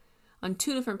walk on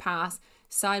two different paths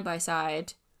side by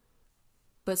side,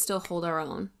 but still hold our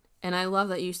own. And I love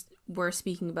that you were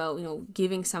speaking about, you know,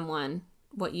 giving someone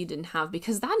what you didn't have,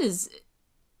 because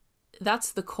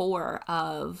that's the core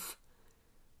of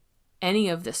any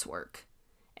of this work,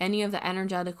 any of the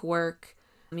energetic work,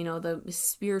 you know, the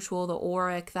spiritual, the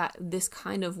auric, that this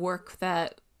kind of work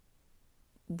that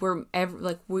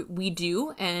we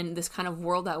do, and this kind of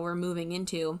world that we're moving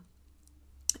into,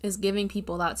 is giving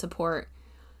people that support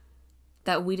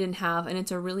that we didn't have. And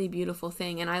it's a really beautiful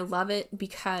thing. And I love it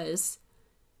because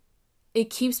it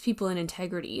keeps people in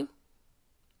integrity.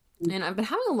 And I've been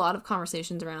having a lot of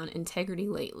conversations around integrity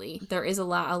lately. There is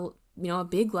a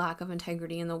big lack of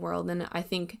integrity in the world. And I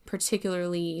think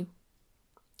particularly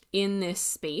in this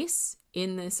space,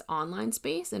 in this online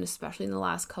space, and especially in the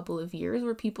last couple of years,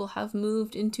 where people have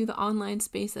moved into the online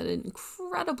space at an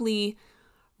incredibly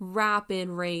rapid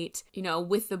rate, you know,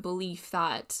 with the belief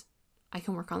that I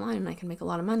can work online and I can make a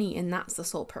lot of money, and that's the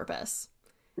sole purpose.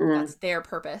 Mm-hmm. That's their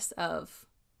purpose of,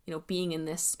 you know, being in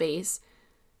this space.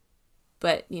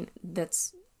 But, you know,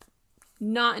 that's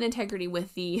not in integrity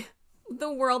with the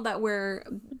world that we're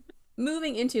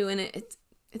moving into, and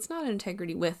it's not in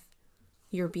integrity with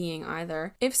your being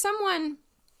either. If someone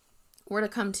were to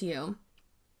come to you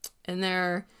and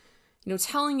they're, you know,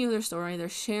 telling you their story, they're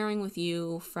sharing with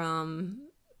you from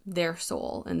their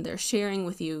soul, and they're sharing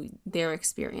with you their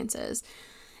experiences,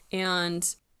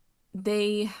 and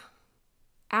they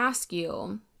ask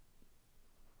you,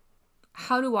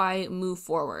 how do I move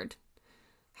forward?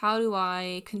 How do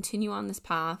I continue on this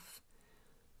path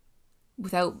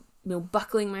without, you know,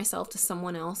 buckling myself to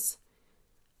someone else,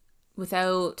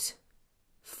 without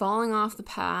falling off the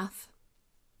path?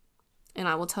 And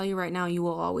I will tell you right now, you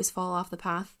will always fall off the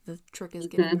path. The trick is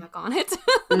getting back on it.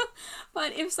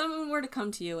 But if someone were to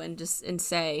come to you and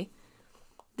say,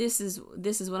 this is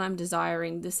what I'm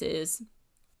desiring, this is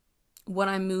what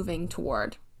I'm moving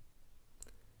toward,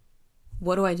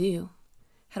 what do I do?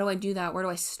 How do I do that? Where do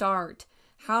I start?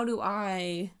 How do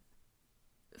I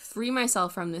free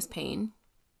myself from this pain?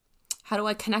 How do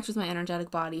I connect with my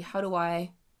energetic body? How do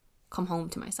I come home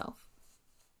to myself?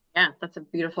 Yeah, that's a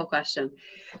beautiful question.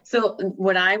 So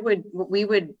what I would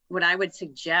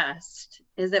suggest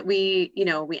is that we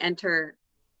enter,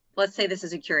 let's say this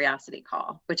is a curiosity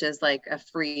call, which is like a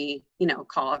free,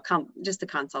 call, just a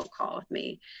consult call with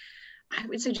me. I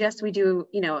would suggest we do,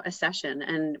 a session.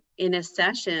 And in a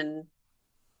session,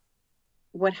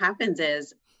 what happens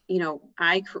is,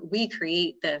 we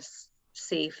create this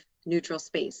safe, neutral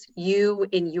space. You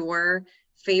in your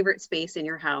favorite space in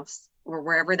your house or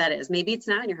wherever that is. Maybe it's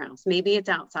not in your house. Maybe it's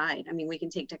outside. I mean, we can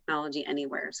take technology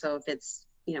anywhere. So if it's,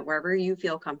 wherever you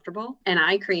feel comfortable, and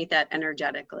I create that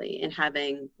energetically in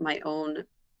having my own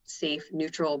safe,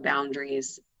 neutral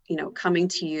boundaries, coming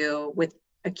to you with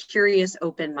a curious,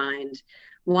 open mind,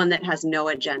 one that has no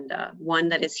agenda, one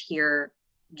that is here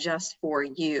just for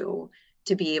you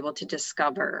to be able to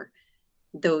discover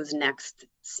those next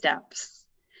steps.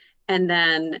 And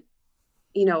then,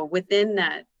 within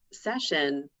that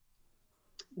session,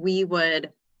 we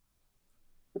would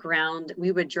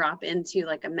drop into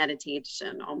like a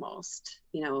meditation almost.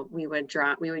 We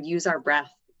would use our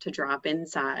breath to drop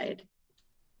inside,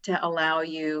 to allow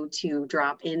you to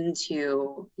drop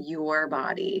into your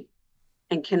body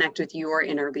and connect with your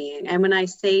inner being. And when I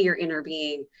say your inner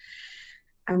being,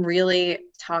 I'm really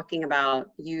talking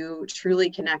about you truly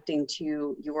connecting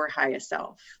to your highest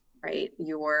self, right?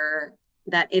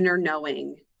 That inner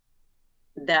knowing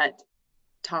that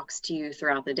talks to you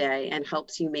throughout the day and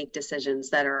helps you make decisions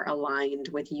that are aligned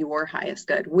with your highest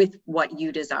good, with what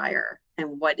you desire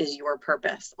and what is your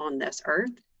purpose on this earth.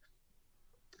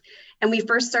 And we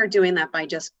first start doing that by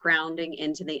just grounding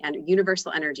into the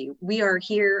universal energy. We are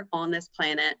here on this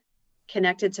planet,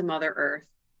 connected to Mother Earth.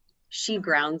 She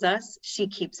grounds us. She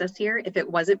keeps us here. If it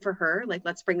wasn't for her, like,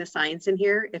 let's bring the science in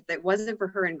here. If it wasn't for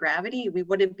her and gravity, we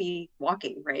wouldn't be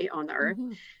walking, right, on the earth.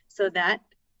 Mm-hmm. So that,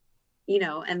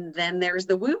 and then there's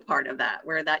the woo part of that,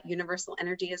 where that universal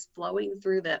energy is flowing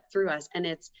through us, and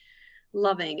it's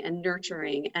loving and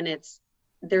nurturing, and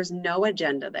there's no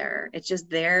agenda there. It's just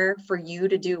there for you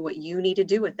to do what you need to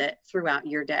do with it throughout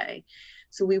your day.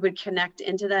 So we would connect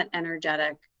into that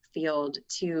energetic field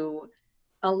to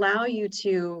allow you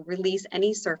to release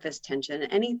any surface tension,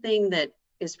 anything that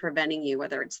is preventing you,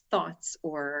 whether it's thoughts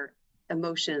or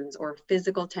emotions or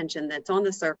physical tension that's on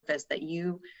the surface that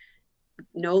you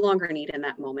no longer need in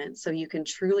that moment. So you can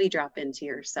truly drop into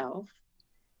yourself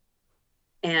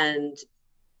and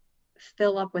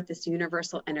fill up with this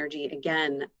universal energy,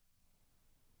 again,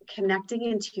 connecting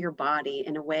into your body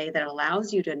in a way that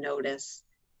allows you to notice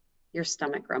your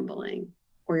stomach rumbling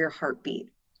or your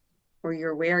heartbeat,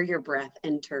 or where your breath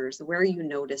enters, where you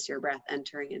notice your breath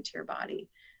entering into your body.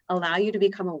 Allow you to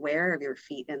become aware of your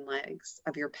feet and legs,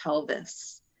 of your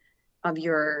pelvis, of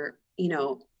your,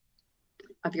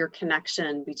 of your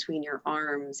connection between your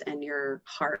arms and your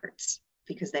heart,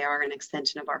 because they are an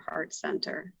extension of our heart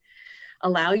center.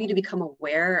 Allow you to become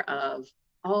aware of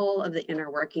all of the inner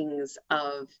workings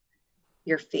of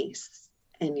your face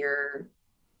and your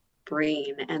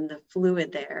brain and the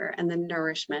fluid there and the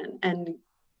nourishment, and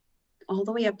all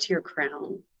the way up to your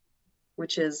crown,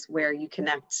 which is where you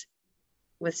connect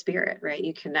with spirit, right?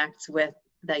 You connect with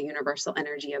that universal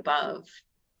energy above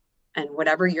and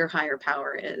whatever your higher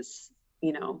power is,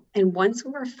 And once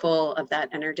we're full of that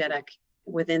energetic,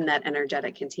 within that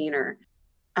energetic container,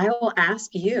 I will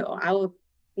ask you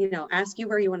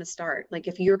where you want to start. Like,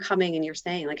 if you're coming and you're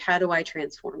saying, like, how do I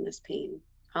transform this pain?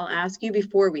 I'll ask you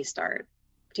before we start,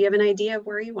 do you have an idea of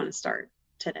where you want to start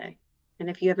today? And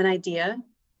if you have an idea,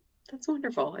 that's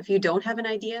wonderful. If you don't have an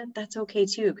idea, that's okay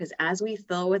too, because as we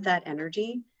fill with that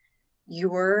energy,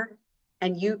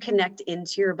 and you connect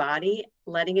into your body,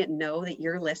 letting it know that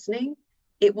you're listening,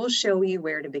 it will show you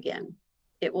where to begin.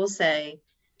 It will say,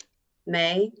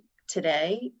 May,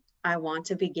 today, I want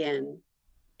to begin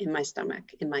in my stomach,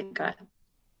 in my gut.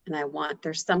 And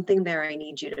there's something there I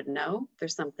need you to know.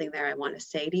 There's something there I want to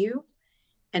say to you.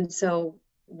 And so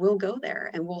we'll go there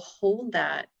and we'll hold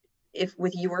that. If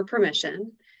with your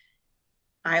permission,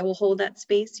 I will hold that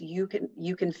space. You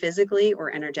can physically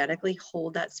or energetically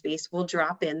hold that space. We'll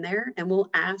drop in there and we'll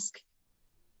ask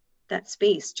that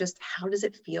space, just how does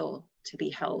it feel to be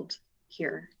held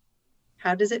here?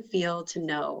 How does it feel to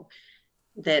know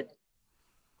that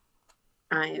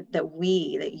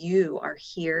you are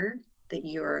here, that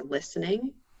you're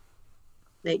listening,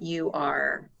 that you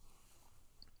are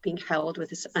being held with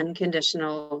this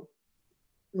unconditional,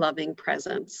 loving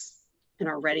presence, and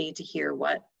are ready to hear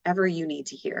whatever you need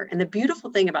to hear. And the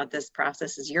beautiful thing about this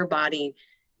process is your body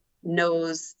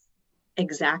knows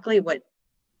exactly what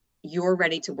you're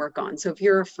ready to work on. So if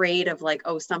you're afraid of, like,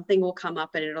 oh, something will come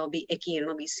up and it'll be icky and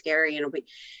it'll be scary and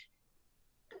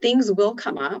things will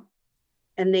come up,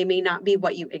 and they may not be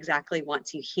what you exactly want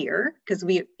to hear, because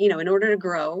we, in order to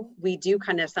grow, we do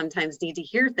kind of sometimes need to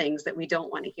hear things that we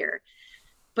don't want to hear.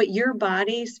 but your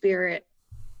body, spirit,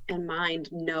 and mind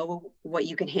know what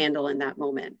you can handle in that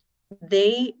moment.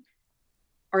 They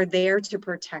are there to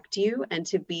protect you and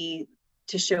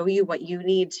to show you what you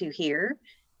need to hear.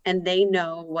 And they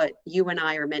know what you and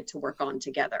I are meant to work on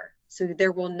together. So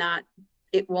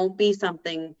it won't be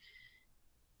something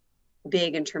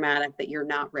big and traumatic that you're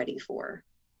not ready for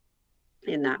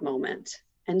in that moment.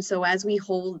 And so as we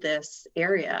hold this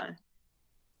area,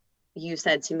 you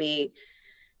said to me,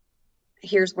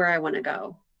 here's where I want to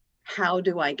go. How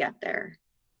do I get there?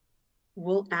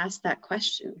 We'll ask that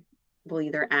question. We'll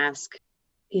either ask,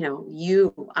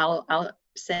 I'll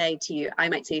say to you, I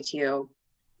might say to you,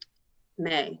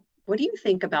 May, what do you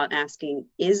think about asking,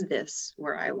 is this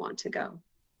where I want to go?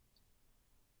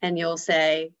 And you'll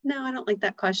say, no, I don't like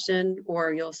that question.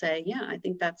 Or you'll say, yeah, I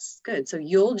think that's good. So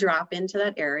you'll drop into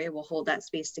that area. We'll hold that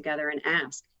space together and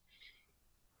ask,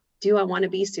 do I want to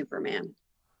be Superman?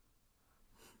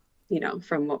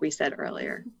 From what we said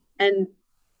earlier. And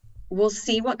we'll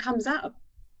see what comes up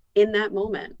in that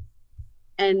moment.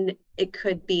 And it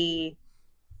could be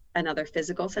another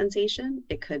physical sensation.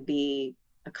 It could be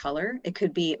a color. It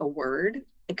could be a word.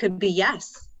 It could be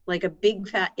yes, like a big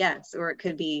fat yes. Or it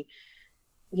could be,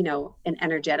 an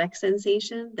energetic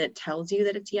sensation that tells you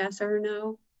that it's yes or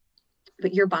no.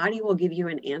 But your body will give you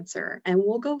an answer. And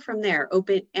we'll go from there,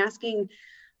 asking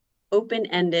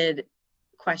open-ended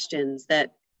questions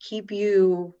that keep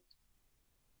you,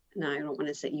 no, I don't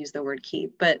want to use the word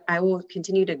keep, but I will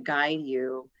continue to guide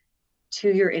you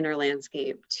to your inner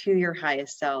landscape, to your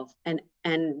highest self.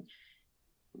 And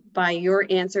by your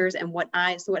answers and what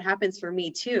happens for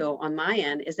me too on my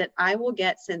end is that I will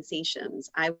get sensations.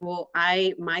 My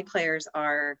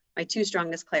two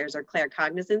strongest clairs are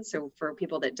claircognizance. So for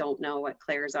people that don't know what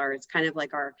clairs are, it's kind of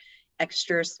like our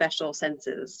extra special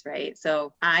senses, right?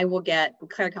 So I will get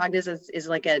claircognizance is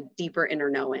like a deeper inner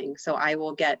knowing. So I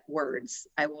will get words.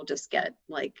 I will just get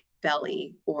like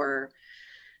belly or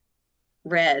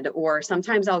red, or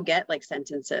sometimes I'll get like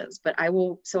sentences, but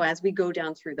so as we go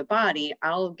down through the body,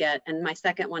 and my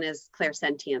second one is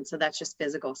clairsentience. So that's just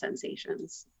physical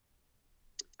sensations.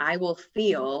 I will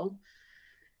feel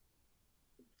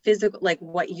physical, like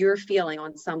what you're feeling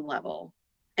on some level.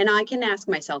 And I can ask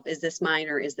myself, is this mine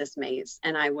or is this May's?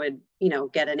 And I would,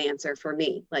 get an answer for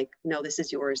me, like, no, this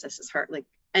is yours, this is her.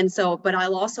 But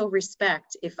I'll also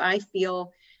respect if I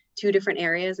feel two different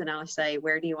areas and I'll say,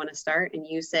 where do you want to start? And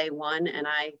you say one and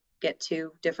I get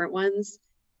two different ones.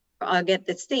 I'll get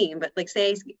the same, but like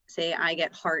say I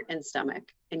get heart and stomach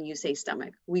and you say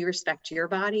stomach. We respect your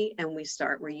body and we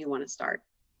start where you want to start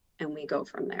and we go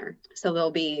from there. So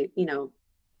there'll be,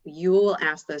 you will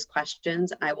ask those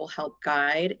questions. I will help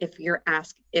guide. If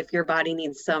your body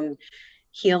needs some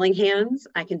healing hands,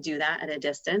 I can do that at a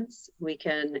distance. We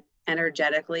can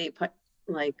energetically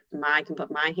I can put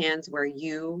my hands where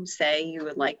you say you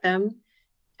would like them,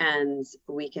 and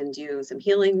we can do some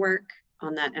healing work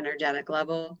on that energetic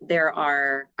level.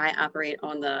 I operate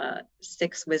on the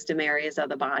 6 wisdom areas of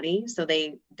the body. So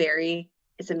they vary.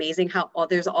 It's amazing how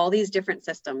there's all these different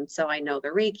systems. So I know the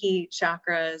Reiki,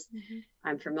 chakras. Mm-hmm.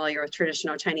 I'm familiar with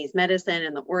traditional Chinese medicine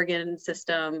and the organ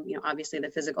system, obviously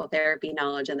the physical therapy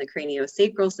knowledge and the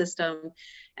craniosacral system.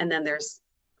 And then there's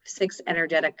 6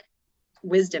 energetic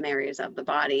wisdom areas of the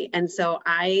body. And so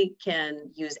I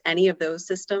can use any of those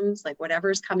systems, like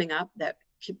whatever's coming up,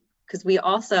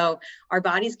 because our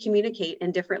bodies communicate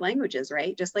in different languages,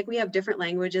 right? Just like we have different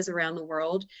languages around the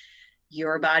world,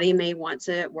 your body may want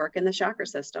to work in the chakra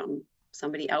system.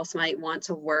 Somebody else might want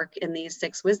to work in these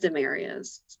 6 wisdom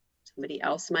areas. Somebody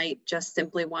else might just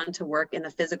simply want to work in the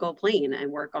physical plane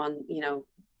and work on,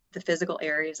 the physical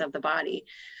areas of the body.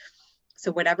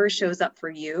 So whatever shows up for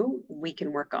you, we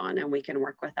can work on and we can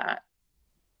work with that.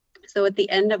 So at the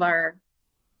end of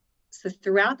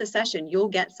throughout the session, you'll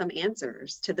get some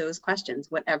answers to those questions,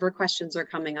 whatever questions are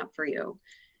coming up for you.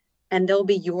 And they'll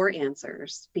be your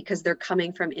answers because they're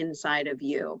coming from inside of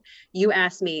you. You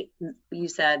asked me, you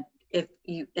said,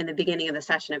 in the beginning of the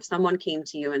session, if someone came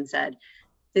to you and said,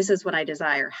 this is what I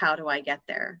desire, how do I get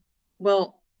there?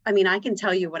 Well, I mean, I can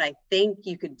tell you what I think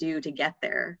you could do to get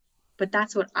there, but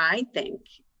that's what I think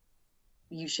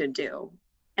you should do.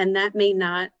 And that may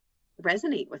not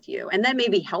resonate with you. And that may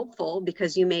be helpful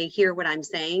because you may hear what I'm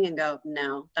saying and go,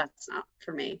 no, that's not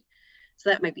for me. So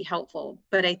that might be helpful.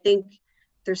 But I think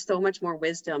there's so much more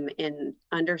wisdom in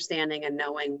understanding and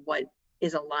knowing what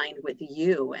is aligned with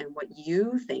you and what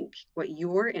you think, what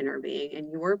your inner being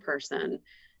and your person,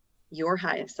 your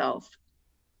highest self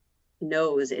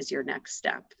knows is your next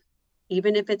step.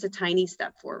 Even if it's a tiny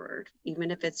step forward,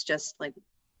 even if it's just like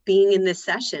being in this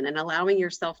session and allowing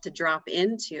yourself to drop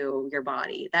into your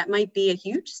body. That might be a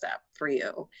huge step for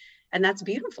you. And that's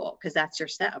beautiful because that's your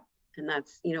step. And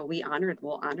that's,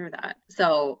 we'll honor that.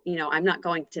 So, I'm not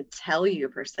going to tell you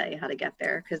per se how to get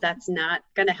there because that's not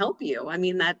going to help you. I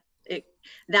mean,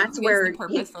 that's where the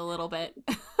purpose a little bit.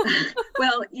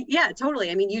 Well, yeah,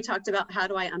 totally. I mean, you talked about how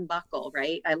do I unbuckle,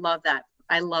 right? I love that.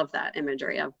 I love that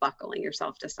imagery of buckling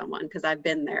yourself to someone because I've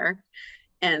been there,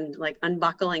 and like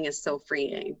unbuckling is so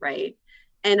freeing, right?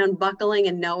 And unbuckling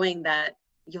and knowing that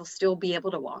you'll still be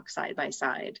able to walk side by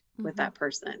side with that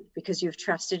person because you've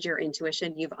trusted your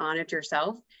intuition, you've honored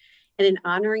yourself. And in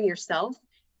honoring yourself,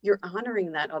 you're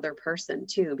honoring that other person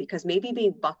too, because maybe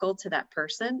being buckled to that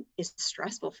person is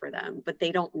stressful for them, but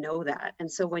they don't know that.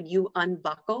 And so when you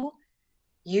unbuckle,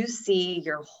 you see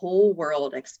your whole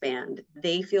world expand.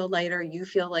 They feel lighter, you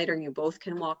feel lighter, you both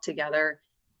can walk together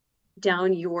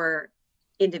down your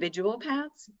individual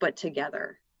paths, but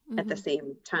together at the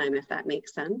same time, if that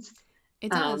makes sense. It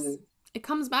does. It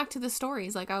comes back to the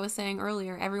stories. Like I was saying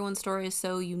earlier, everyone's story is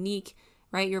so unique,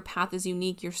 right? Your path is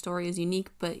unique, your story is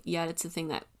unique, but yet it's the thing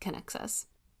that connects us.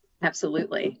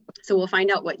 Absolutely. So we'll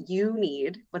find out what you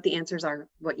need, what the answers are,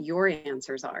 what your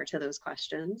answers are to those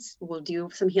questions. We'll do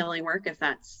some healing work if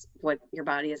that's what your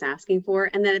body is asking for.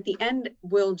 And then at the end,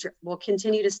 we'll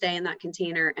continue to stay in that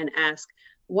container and ask,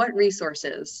 what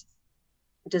resources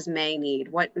does May need?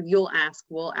 What we'll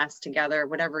ask together,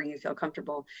 whatever you feel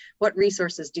comfortable. What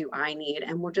resources do I need?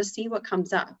 And we'll just see what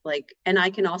comes up. And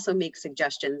I can also make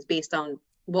suggestions based on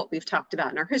what we've talked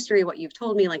about in our history, what you've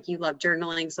told me, like you love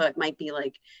journaling. So it might be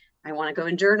like, I want to go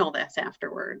and journal this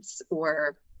afterwards,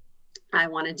 or I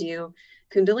want to do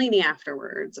Kundalini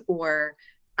afterwards, or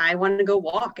I want to go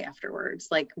walk afterwards.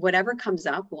 Like whatever comes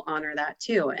up, we'll honor that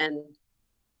too. And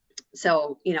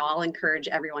so, I'll encourage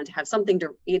everyone to have something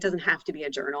it doesn't have to be a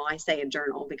journal. I say a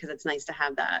journal because it's nice to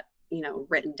have that,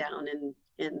 written down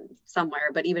in somewhere,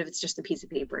 but even if it's just a piece of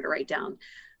paper to write down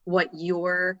what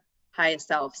your highest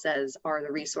self says are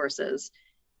the resources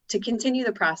to continue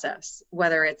the process,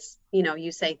 whether it's,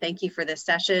 you say, thank you for this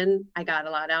session. I got a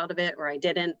lot out of it, or I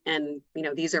didn't. And,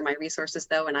 these are my resources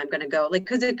though, and I'm going to go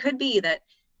cause it could be that,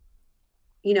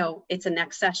 it's a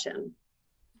next session.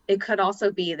 It could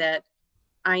also be that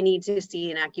I need to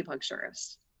see an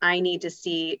acupuncturist. I need to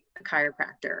see a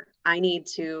chiropractor. I need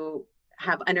to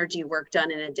have energy work done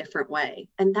in a different way.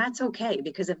 And that's okay,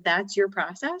 because if that's your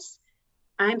process,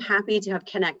 I'm happy to have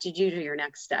connected you to your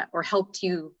next step or helped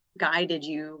you, guided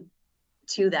you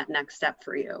to that next step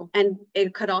for you. And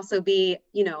it could also be,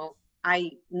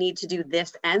 I need to do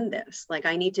this and this.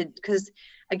 I need to, because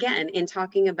again, in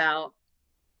talking about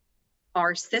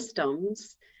our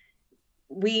systems,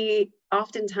 we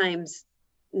oftentimes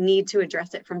need to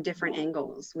address it from different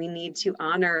angles. We need to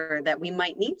honor that we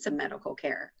might need some medical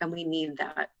care, and we need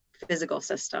that physical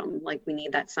system, like we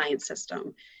need that science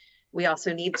system. We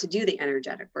also need to do the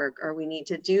energetic work, or we need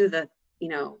to do the,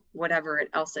 whatever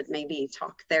else it may be,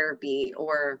 talk therapy,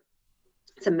 or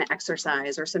some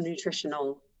exercise, or some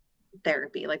nutritional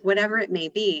therapy, like whatever it may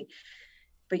be.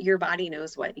 But your body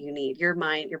knows what you need. Your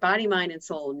body, mind, and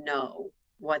soul know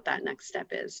what that next step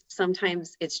is.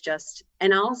 Sometimes it's just,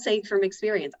 and I'll say from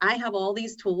experience, I have all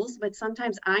these tools, but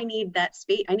sometimes I need that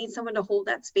space. I need someone to hold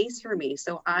that space for me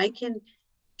so I can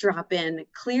drop in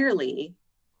clearly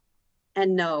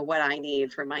and know what I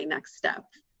need for my next step.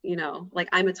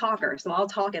 I'm a talker, so I'll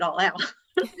talk it all out.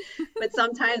 But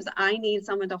sometimes I need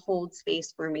someone to hold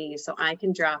space for me so I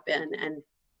can drop in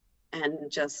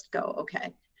and just go,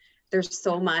 okay, there's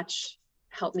so much.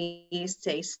 Help me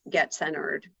get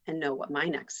centered and know what my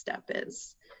next step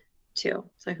is too.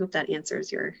 So I hope that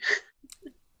answers your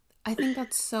I think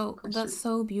that's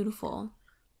so beautiful.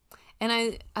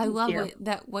 And I love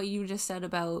what you just said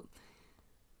about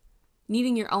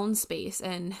needing your own space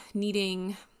and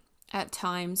needing at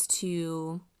times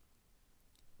to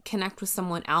connect with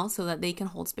someone else so that they can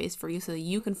hold space for you, so that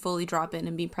you can fully drop in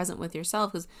and be present with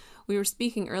yourself. Because we were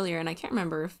speaking earlier, and I can't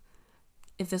remember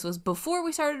if this was before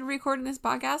we started recording this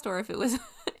podcast or if it was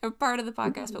a part of the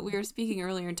podcast, but we were speaking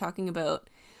earlier and talking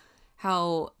about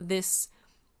how this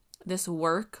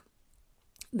work,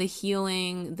 the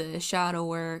healing, the shadow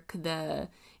work, the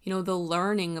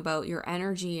learning about your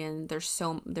energy, and there's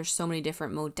so many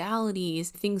different modalities,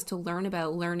 things to learn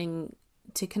about, learning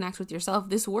to connect with yourself.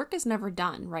 This work is never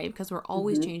done, right? Because we're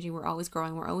always changing, we're always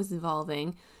growing, we're always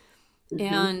evolving.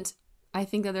 And I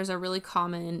think that there's a really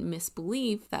common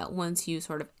misbelief that once you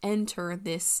sort of enter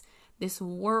this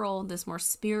world, this more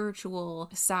spiritual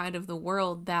side of the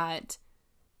world, that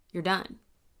you're done.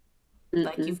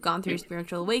 Like you've gone through your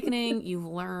spiritual awakening, you've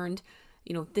learned,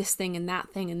 this thing and that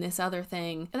thing and this other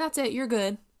thing, and that's it, you're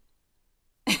good.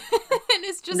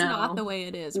 it's just not the No, way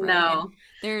it is, right? And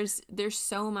no. there's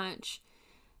so much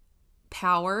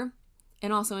power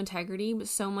and also integrity, but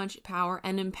so much power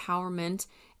and empowerment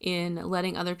in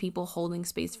letting other people holding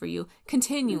space for you Mm-hmm.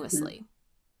 continuously,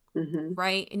 Mm-hmm.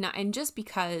 right? And just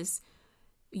because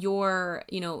you're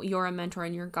a mentor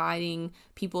and you're guiding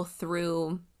people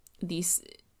through these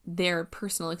their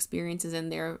personal experiences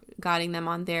and they're guiding them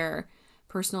on their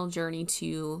personal journey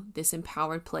to this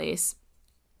empowered place,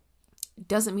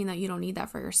 doesn't mean that you don't need that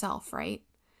for yourself, right?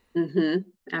 Mm-hmm.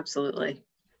 Absolutely.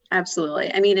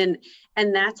 Absolutely. I mean,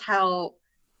 and that's how,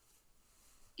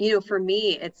 for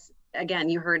me, it's, again,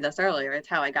 you heard this earlier, it's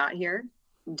how I got here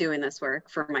doing this work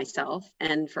for myself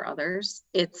and for others.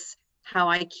 It's how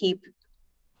I keep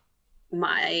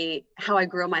how I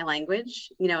grow my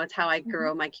language. It's how I Mm-hmm.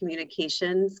 grow my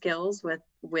communication skills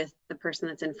with the person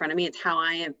that's in front of me. It's how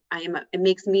it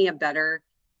makes me a better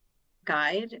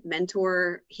guide,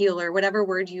 mentor, healer, whatever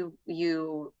word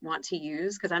you want to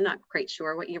use, because I'm not quite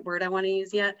sure what word I want to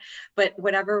use yet, but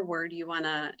whatever word you want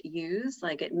to use,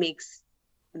 like, it makes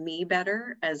me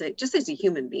better just as a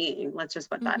human being. Let's just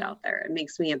put that Mm-hmm. out there. It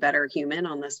makes me a better human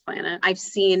on this planet. I've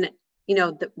seen,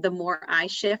 the more I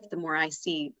shift, the more I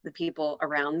see the people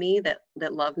around me that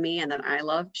love me and that I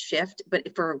love shift,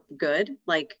 but for good,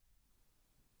 like,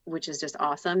 which is just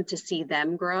awesome to see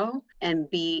them grow and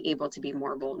be able to be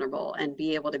more vulnerable and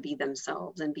be able to be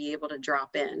themselves and be able to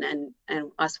drop in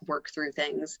and us work through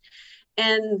things.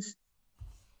 And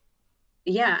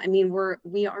yeah, I mean,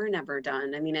 we are never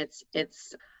done. I mean, it's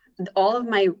all of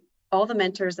my all the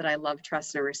mentors that I love,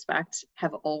 trust, and respect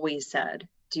have always said,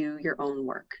 do your own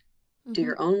work. Do Mm-hmm.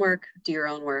 your own work, do your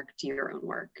own work, do your own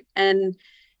work. And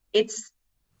it's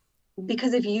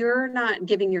because if you're not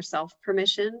giving yourself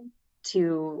permission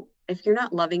if you're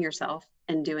not loving yourself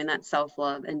and doing that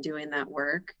self-love and doing that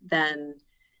work, then,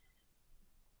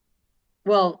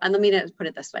 well, and let me put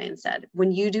it this way instead.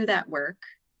 When you do that work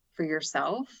for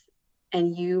yourself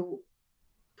and you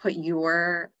put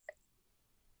you've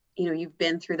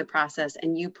been through the process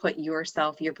and you put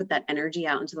that energy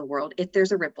out into the world,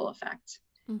 there's a ripple effect.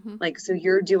 Mm-hmm. Like, so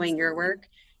you're doing your Absolutely. work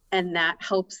and that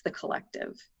helps the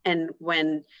collective. And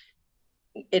when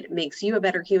it makes you a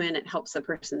better human, it helps the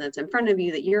person that's in front of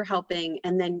you that you're helping,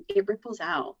 and then it ripples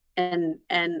out. And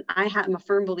I'm a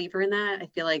firm believer in that. I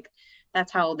feel like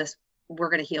that's how we're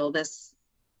going to heal this.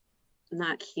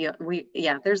 Not heal we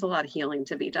Yeah, there's a lot of healing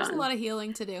to be There's a done. lot of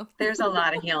healing to do. There's a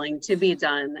lot of healing to be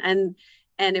done. And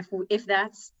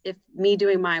if me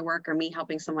doing my work or me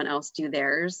helping someone else do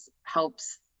theirs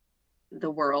helps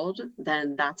the world,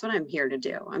 then that's what I'm here to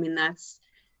do. I mean,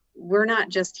 we're not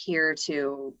just here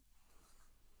to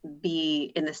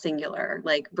be in the singular.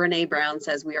 Like Brene Brown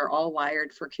says, we are all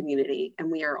wired for community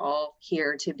and we are all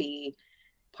here to be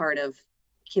part of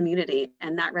community.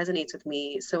 And that resonates with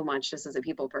me so much just as a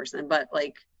people person. But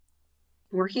like,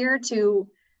 we're here to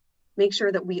make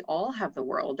sure that we all have the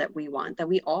world that we want, that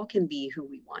we all can be who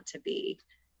we want to be.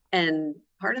 And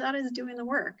part of that is doing the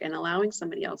work and allowing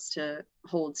somebody else to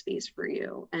hold space for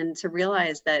you and to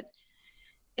realize that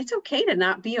it's okay to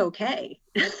not be okay.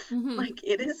 Mm-hmm. Like,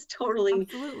 it is totally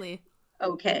Absolutely.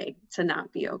 okay to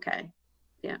not be okay.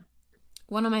 Yeah.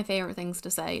 One of my favorite things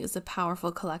to say is a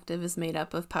powerful collective is made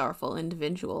up of powerful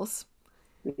individuals.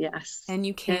 Yes. And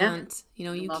Yeah.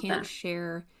 I you love can't that.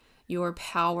 share your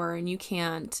power and you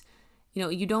can't,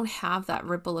 you don't have that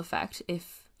ripple effect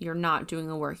if you're not doing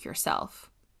the work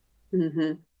yourself. Mm-hmm.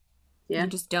 You Yeah.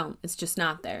 just don't. It's just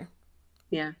not there.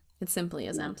 Yeah. It simply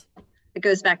No. isn't. It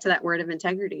goes back to that word of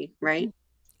integrity, right?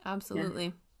 Yeah.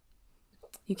 Absolutely.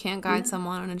 You can't guide Yeah.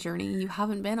 someone on a journey you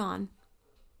haven't been on.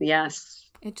 Yes.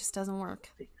 It just doesn't work.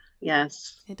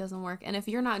 Yes. It doesn't work. And if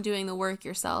you're not doing the work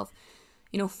yourself,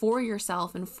 for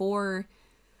yourself and for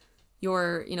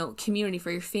your, community,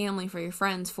 for your family, for your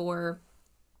friends, for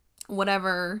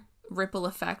whatever ripple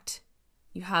effect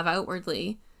you have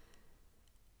outwardly,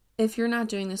 if you're not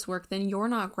doing this work, then you're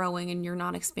not growing and you're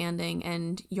not expanding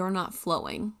and you're not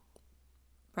flowing,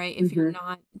 right? If you're Mm-hmm.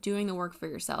 not doing the work for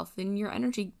yourself, then your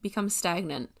energy becomes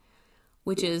stagnant,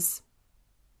 which is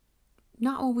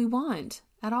not what we want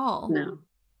at all. No.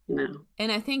 No.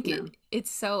 And I think No. it's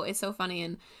so funny.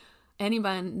 And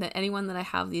anyone that I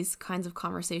have these kinds of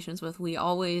conversations with, we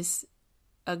always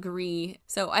agree.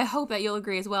 So I hope that you'll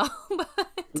agree as well.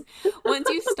 But once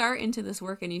you start into this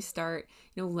work and you start,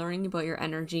 learning about your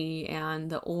energy and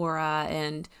the aura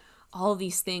and all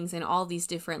these things and all these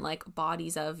different like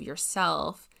bodies of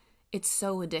yourself, it's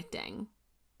so addicting.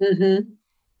 Mm-hmm.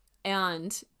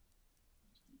 And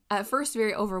at first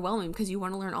very overwhelming because you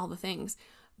want to learn all the things.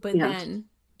 But Yes. then,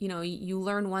 you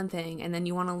learn one thing and then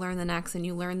you want to learn the next and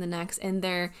you learn the next, and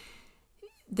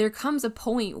there comes a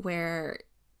point where,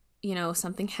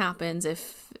 something happens,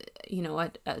 if,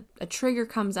 a trigger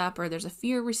comes up, or there's a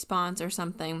fear response or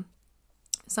something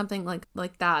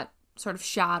like that sort of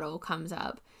shadow comes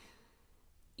up.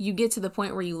 You get to the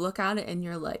point where you look at it and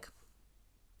you're like,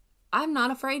 I'm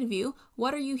not afraid of you.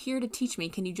 What are you here to teach me?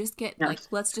 Can you just Yes.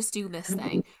 let's just do this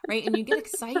thing, right? And you get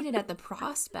excited at the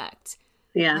prospect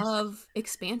Yes. of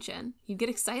expansion. You get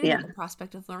excited at Yeah. the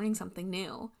prospect of learning something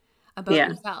new about Yeah.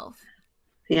 yourself.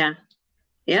 Yeah.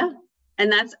 Yeah. And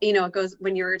that's, it goes,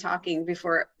 when you were talking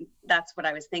before, that's what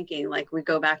I was thinking. Like, we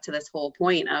go back to this whole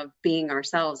point of being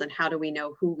ourselves, and how do we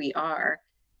know who we are?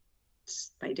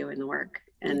 Just by doing the work,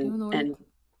 By and doing the work.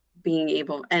 being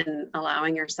able and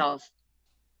allowing yourself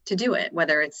to do it,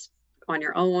 whether it's on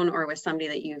your own or with somebody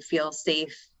that you feel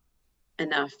safe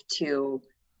enough to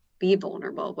be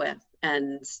vulnerable with,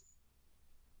 and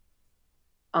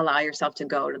allow yourself to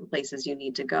go to the places you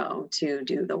need to go to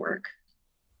do the work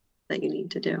that you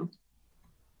need to do.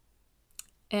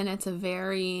 And it's a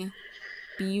very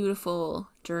beautiful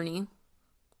journey.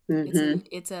 Mm-hmm.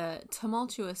 It's a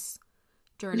tumultuous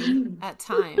journey at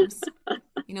times. There's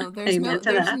no Amen to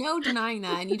there's that. no denying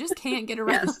that, and you just can't get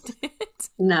around Yes. it.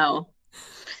 No.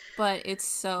 But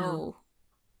it's No.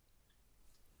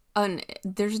 so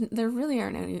there really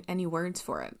aren't any words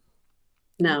for it.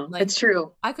 No, Like, it's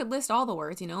true. I could list all the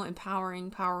words,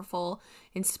 empowering, powerful,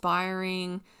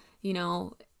 inspiring,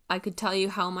 I could tell you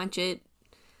how much it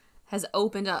has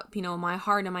opened up, my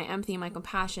heart and my empathy and my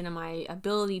compassion and my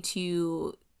ability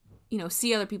to,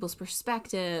 see other people's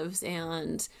perspectives,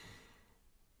 and,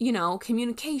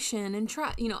 communication and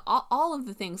trust, all of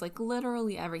the things, like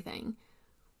literally everything.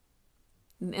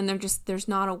 And there's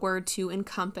not a word to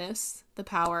encompass the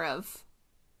power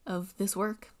of this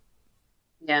work.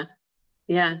 Yeah.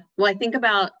 Yeah. Well, I think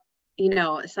about,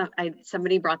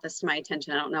 somebody brought this to my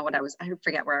attention. I don't know I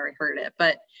forget where I heard it,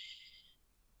 but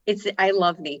I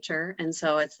love nature. And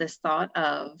so it's this thought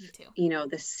of, Me too.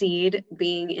 The seed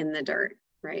being in the dirt,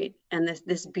 right? And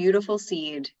this beautiful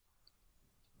seed,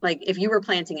 like if you were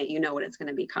planting it, you know what it's going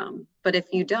to become. But if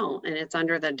you don't, and it's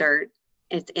under the dirt,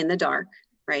 it's in the dark,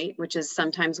 right? Which is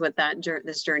sometimes what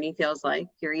this journey feels like.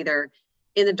 You're either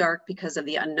in the dark because of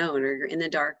the unknown, or you're in the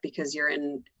dark because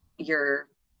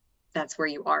that's where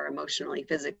you are emotionally,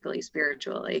 physically,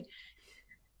 spiritually.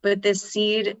 But this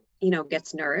seed,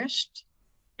 gets nourished,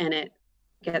 and it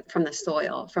gets from the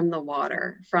soil, from the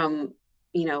water, from,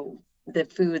 the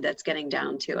food that's getting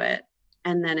down to it.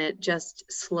 And then it just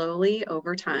slowly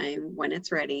over time, when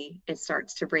it's ready, it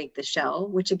starts to break the shell,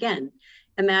 which again,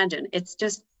 imagine it's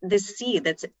just this seed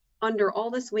that's under all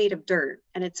this weight of dirt,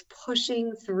 and it's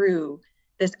pushing through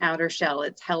this outer shell.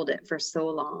 It's held it for so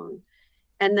long.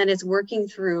 And then it's working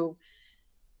through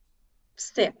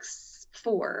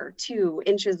 2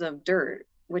 inches of dirt,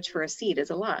 which for a seed is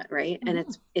a lot, right? And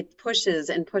Mm-hmm. it pushes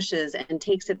and pushes and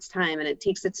takes its time, and it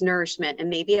takes its nourishment, and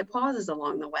maybe it pauses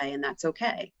along the way, and that's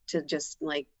okay, to just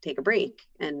like take a break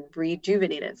and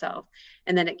rejuvenate itself.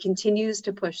 And then it continues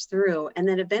to push through, and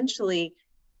then eventually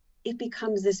it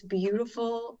becomes this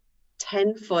beautiful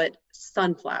 10-foot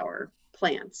sunflower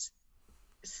plant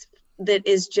that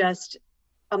is just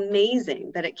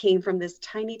amazing, that it came from this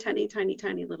tiny, tiny, tiny,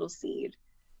 tiny little seed.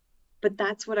 But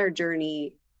that's what our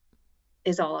journey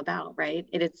is all about, right?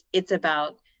 It's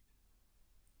about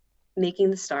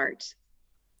making the start,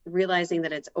 realizing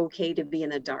that it's okay to be in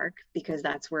the dark, because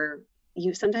that's where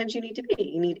sometimes you need to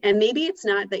be. And maybe it's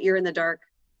not that you're in the dark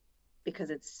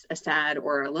because it's a sad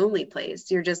or a lonely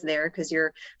place. You're just there because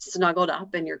you're snuggled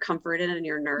up and you're comforted and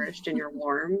you're nourished and you're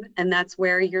warm. And that's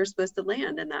where you're supposed to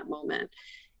land in that moment.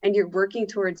 And you're working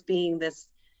towards being this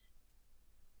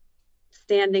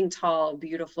standing tall,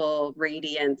 beautiful,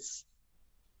 radiant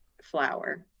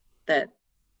flower that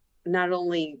not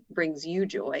only brings you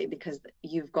joy because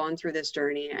you've gone through this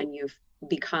journey and you've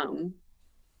become,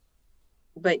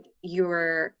 but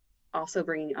you're also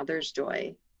bringing others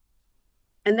joy.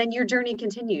 And then your journey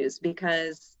continues,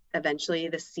 because eventually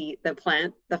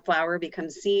the flower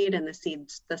becomes seed, and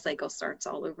the cycle starts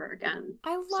all over again.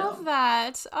 I love So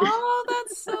that. Oh,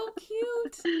 that's so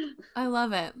cute. I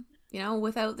love it.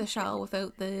 Without the shell,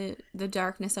 without the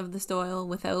darkness of the soil,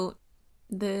 without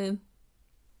the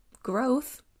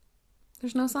growth,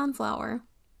 there's no sunflower.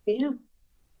 yeah.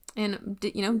 And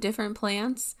different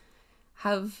plants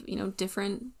have,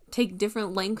 take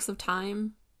different lengths of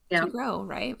time to Yeah. grow,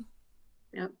 right?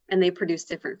 Yeah. And they produce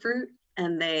different fruit,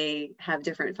 and they have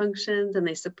different functions, and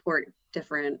they support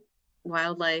different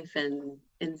wildlife and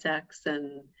insects,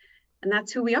 and And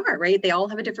that's who we are, right? They all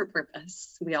have a different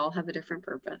purpose. We all have a different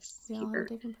purpose We all have a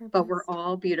different purpose. But we're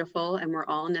all beautiful, and we're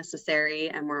all necessary,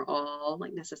 and we're all,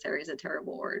 like, necessary is a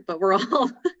terrible word, but we're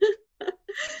all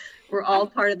we're all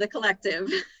part of the collective.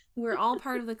 We're all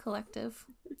part of the collective.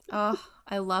 Oh,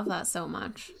 I love that so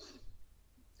much.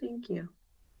 Thank you.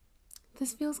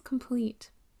 This feels complete.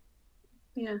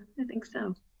 Yeah, I think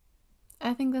so.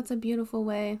 I think that's a beautiful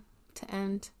way to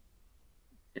end.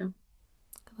 Yeah.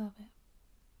 I love it.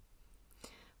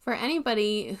 For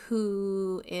anybody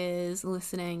who is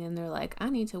listening and they're like, I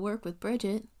need to work with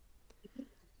Bridget,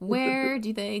 where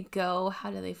do they go? How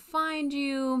do they find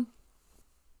you?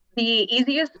 The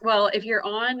easiest, well, if you're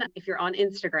on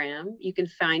Instagram, you can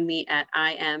find me at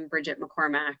I am Bridget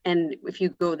McCormack. And if you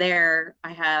go there,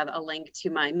 I have a link to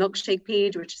my milkshake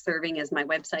page, which is serving as my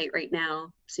website right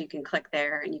now. So you can click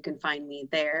there and you can find me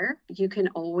there. You can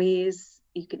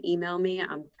email me.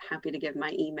 I'm happy to give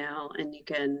my email, and you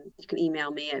can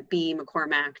email me at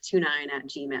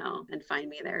bmccormack29@gmail and find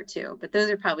me there too. But those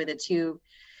are probably the two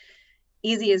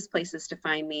easiest places to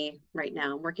find me right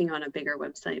now. I'm working on a bigger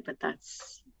website, but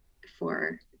that's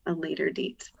for a later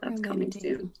date. That's coming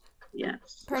soon.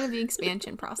 Yes. Part of the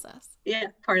expansion process. Yeah,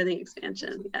 part of the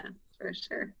expansion. Yeah, for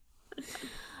sure.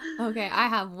 Okay, I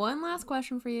have one last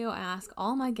question for you. I ask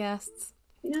all my guests.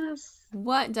 Yes.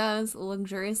 What does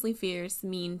luxuriously fierce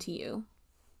mean to you?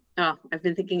 Oh, I've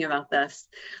been thinking about this.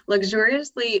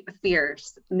 Luxuriously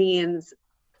fierce means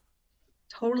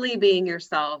totally being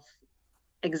yourself,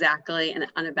 exactly and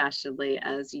unabashedly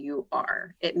as you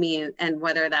are. It means, and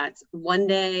whether that's one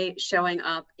day showing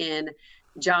up in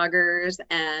joggers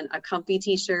and a comfy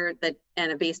t-shirt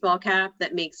and a baseball cap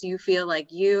that makes you feel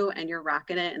like you, and you're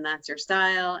rocking it, and that's your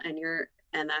style, and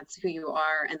that's who you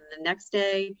are. And the next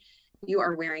day you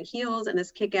are wearing heels and this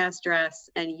kick-ass dress,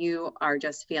 and you are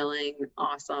just feeling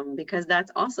awesome, because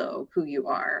that's also who you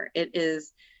are. It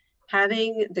is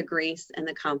having the grace and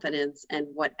the confidence and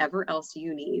whatever else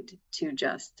you need to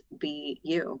just be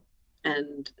you,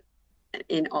 and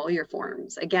in all your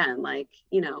forms. Again, like,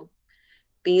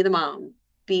 be the mom,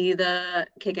 be the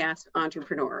kick-ass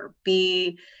entrepreneur,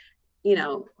 be,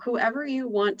 whoever you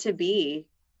want to be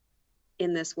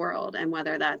in this world. And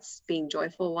whether that's being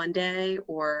joyful one day,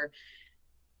 or,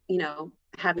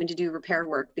 having to do repair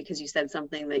work because you said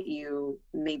something that you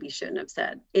maybe shouldn't have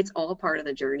said. It's all part of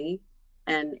the journey.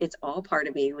 And it's all part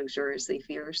of being luxuriously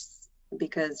fierce,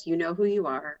 because you know who you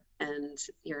are and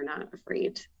you're not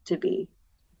afraid to be.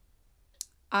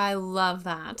 I love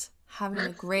that. Having the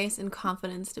grace and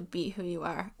confidence to be who you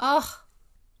are. Oh,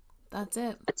 that's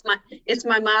it. It's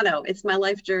my motto. It's my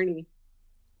life journey.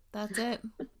 That's it.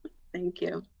 Thank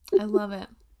you. I love it.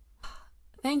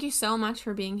 Thank you so much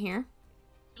for being here.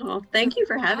 Oh, thank you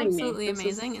for having me. Absolutely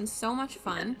amazing and so much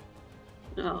fun.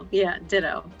 Oh, yeah,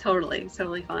 ditto. Totally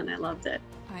fun. I loved it.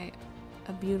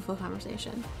 A beautiful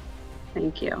conversation.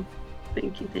 Thank you.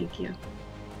 Thank you. Thank you.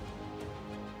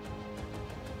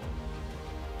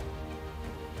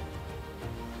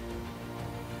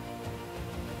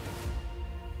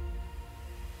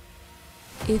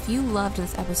 If you loved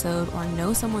this episode or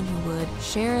know someone who would,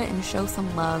 share it and show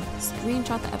some love.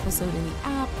 Screenshot the episode in the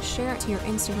app, share it to your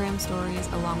Instagram stories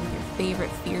along with your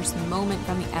favorite fierce moment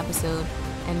from the episode,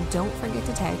 and don't forget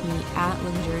to tag me at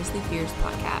Luxuriously Fierce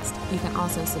Podcast. You can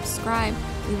also subscribe,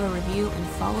 leave a review, and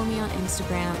follow me on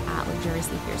Instagram at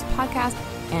Luxuriously Fierce Podcast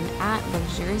and at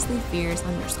Luxuriously Fierce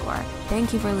 _.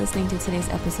 Thank you for listening to today's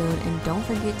episode, and don't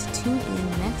forget to tune in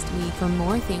next week for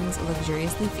more things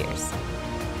luxuriously fierce.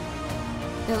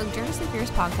 The Luxuriously Fierce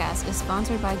podcast is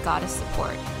sponsored by Goddess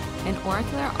Support, an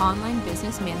oracular online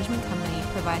business management company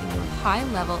providing you with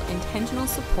high-level intentional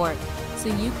support so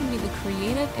you can be the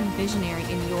creative and visionary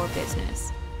in your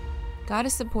business.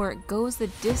 Goddess Support goes the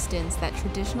distance that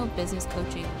traditional business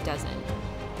coaching doesn't.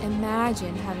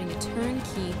 Imagine having a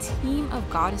turnkey team of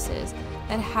goddesses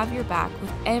that have your back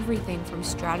with everything from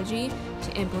strategy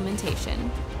to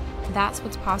implementation. That's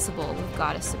what's possible with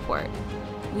Goddess Support.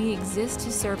 We exist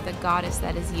to serve the goddess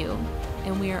that is you,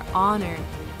 and we are honored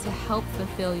to help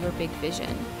fulfill your big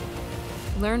vision.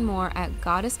 Learn more at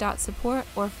goddess.support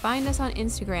or find us on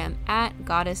Instagram at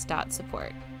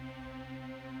goddess.support.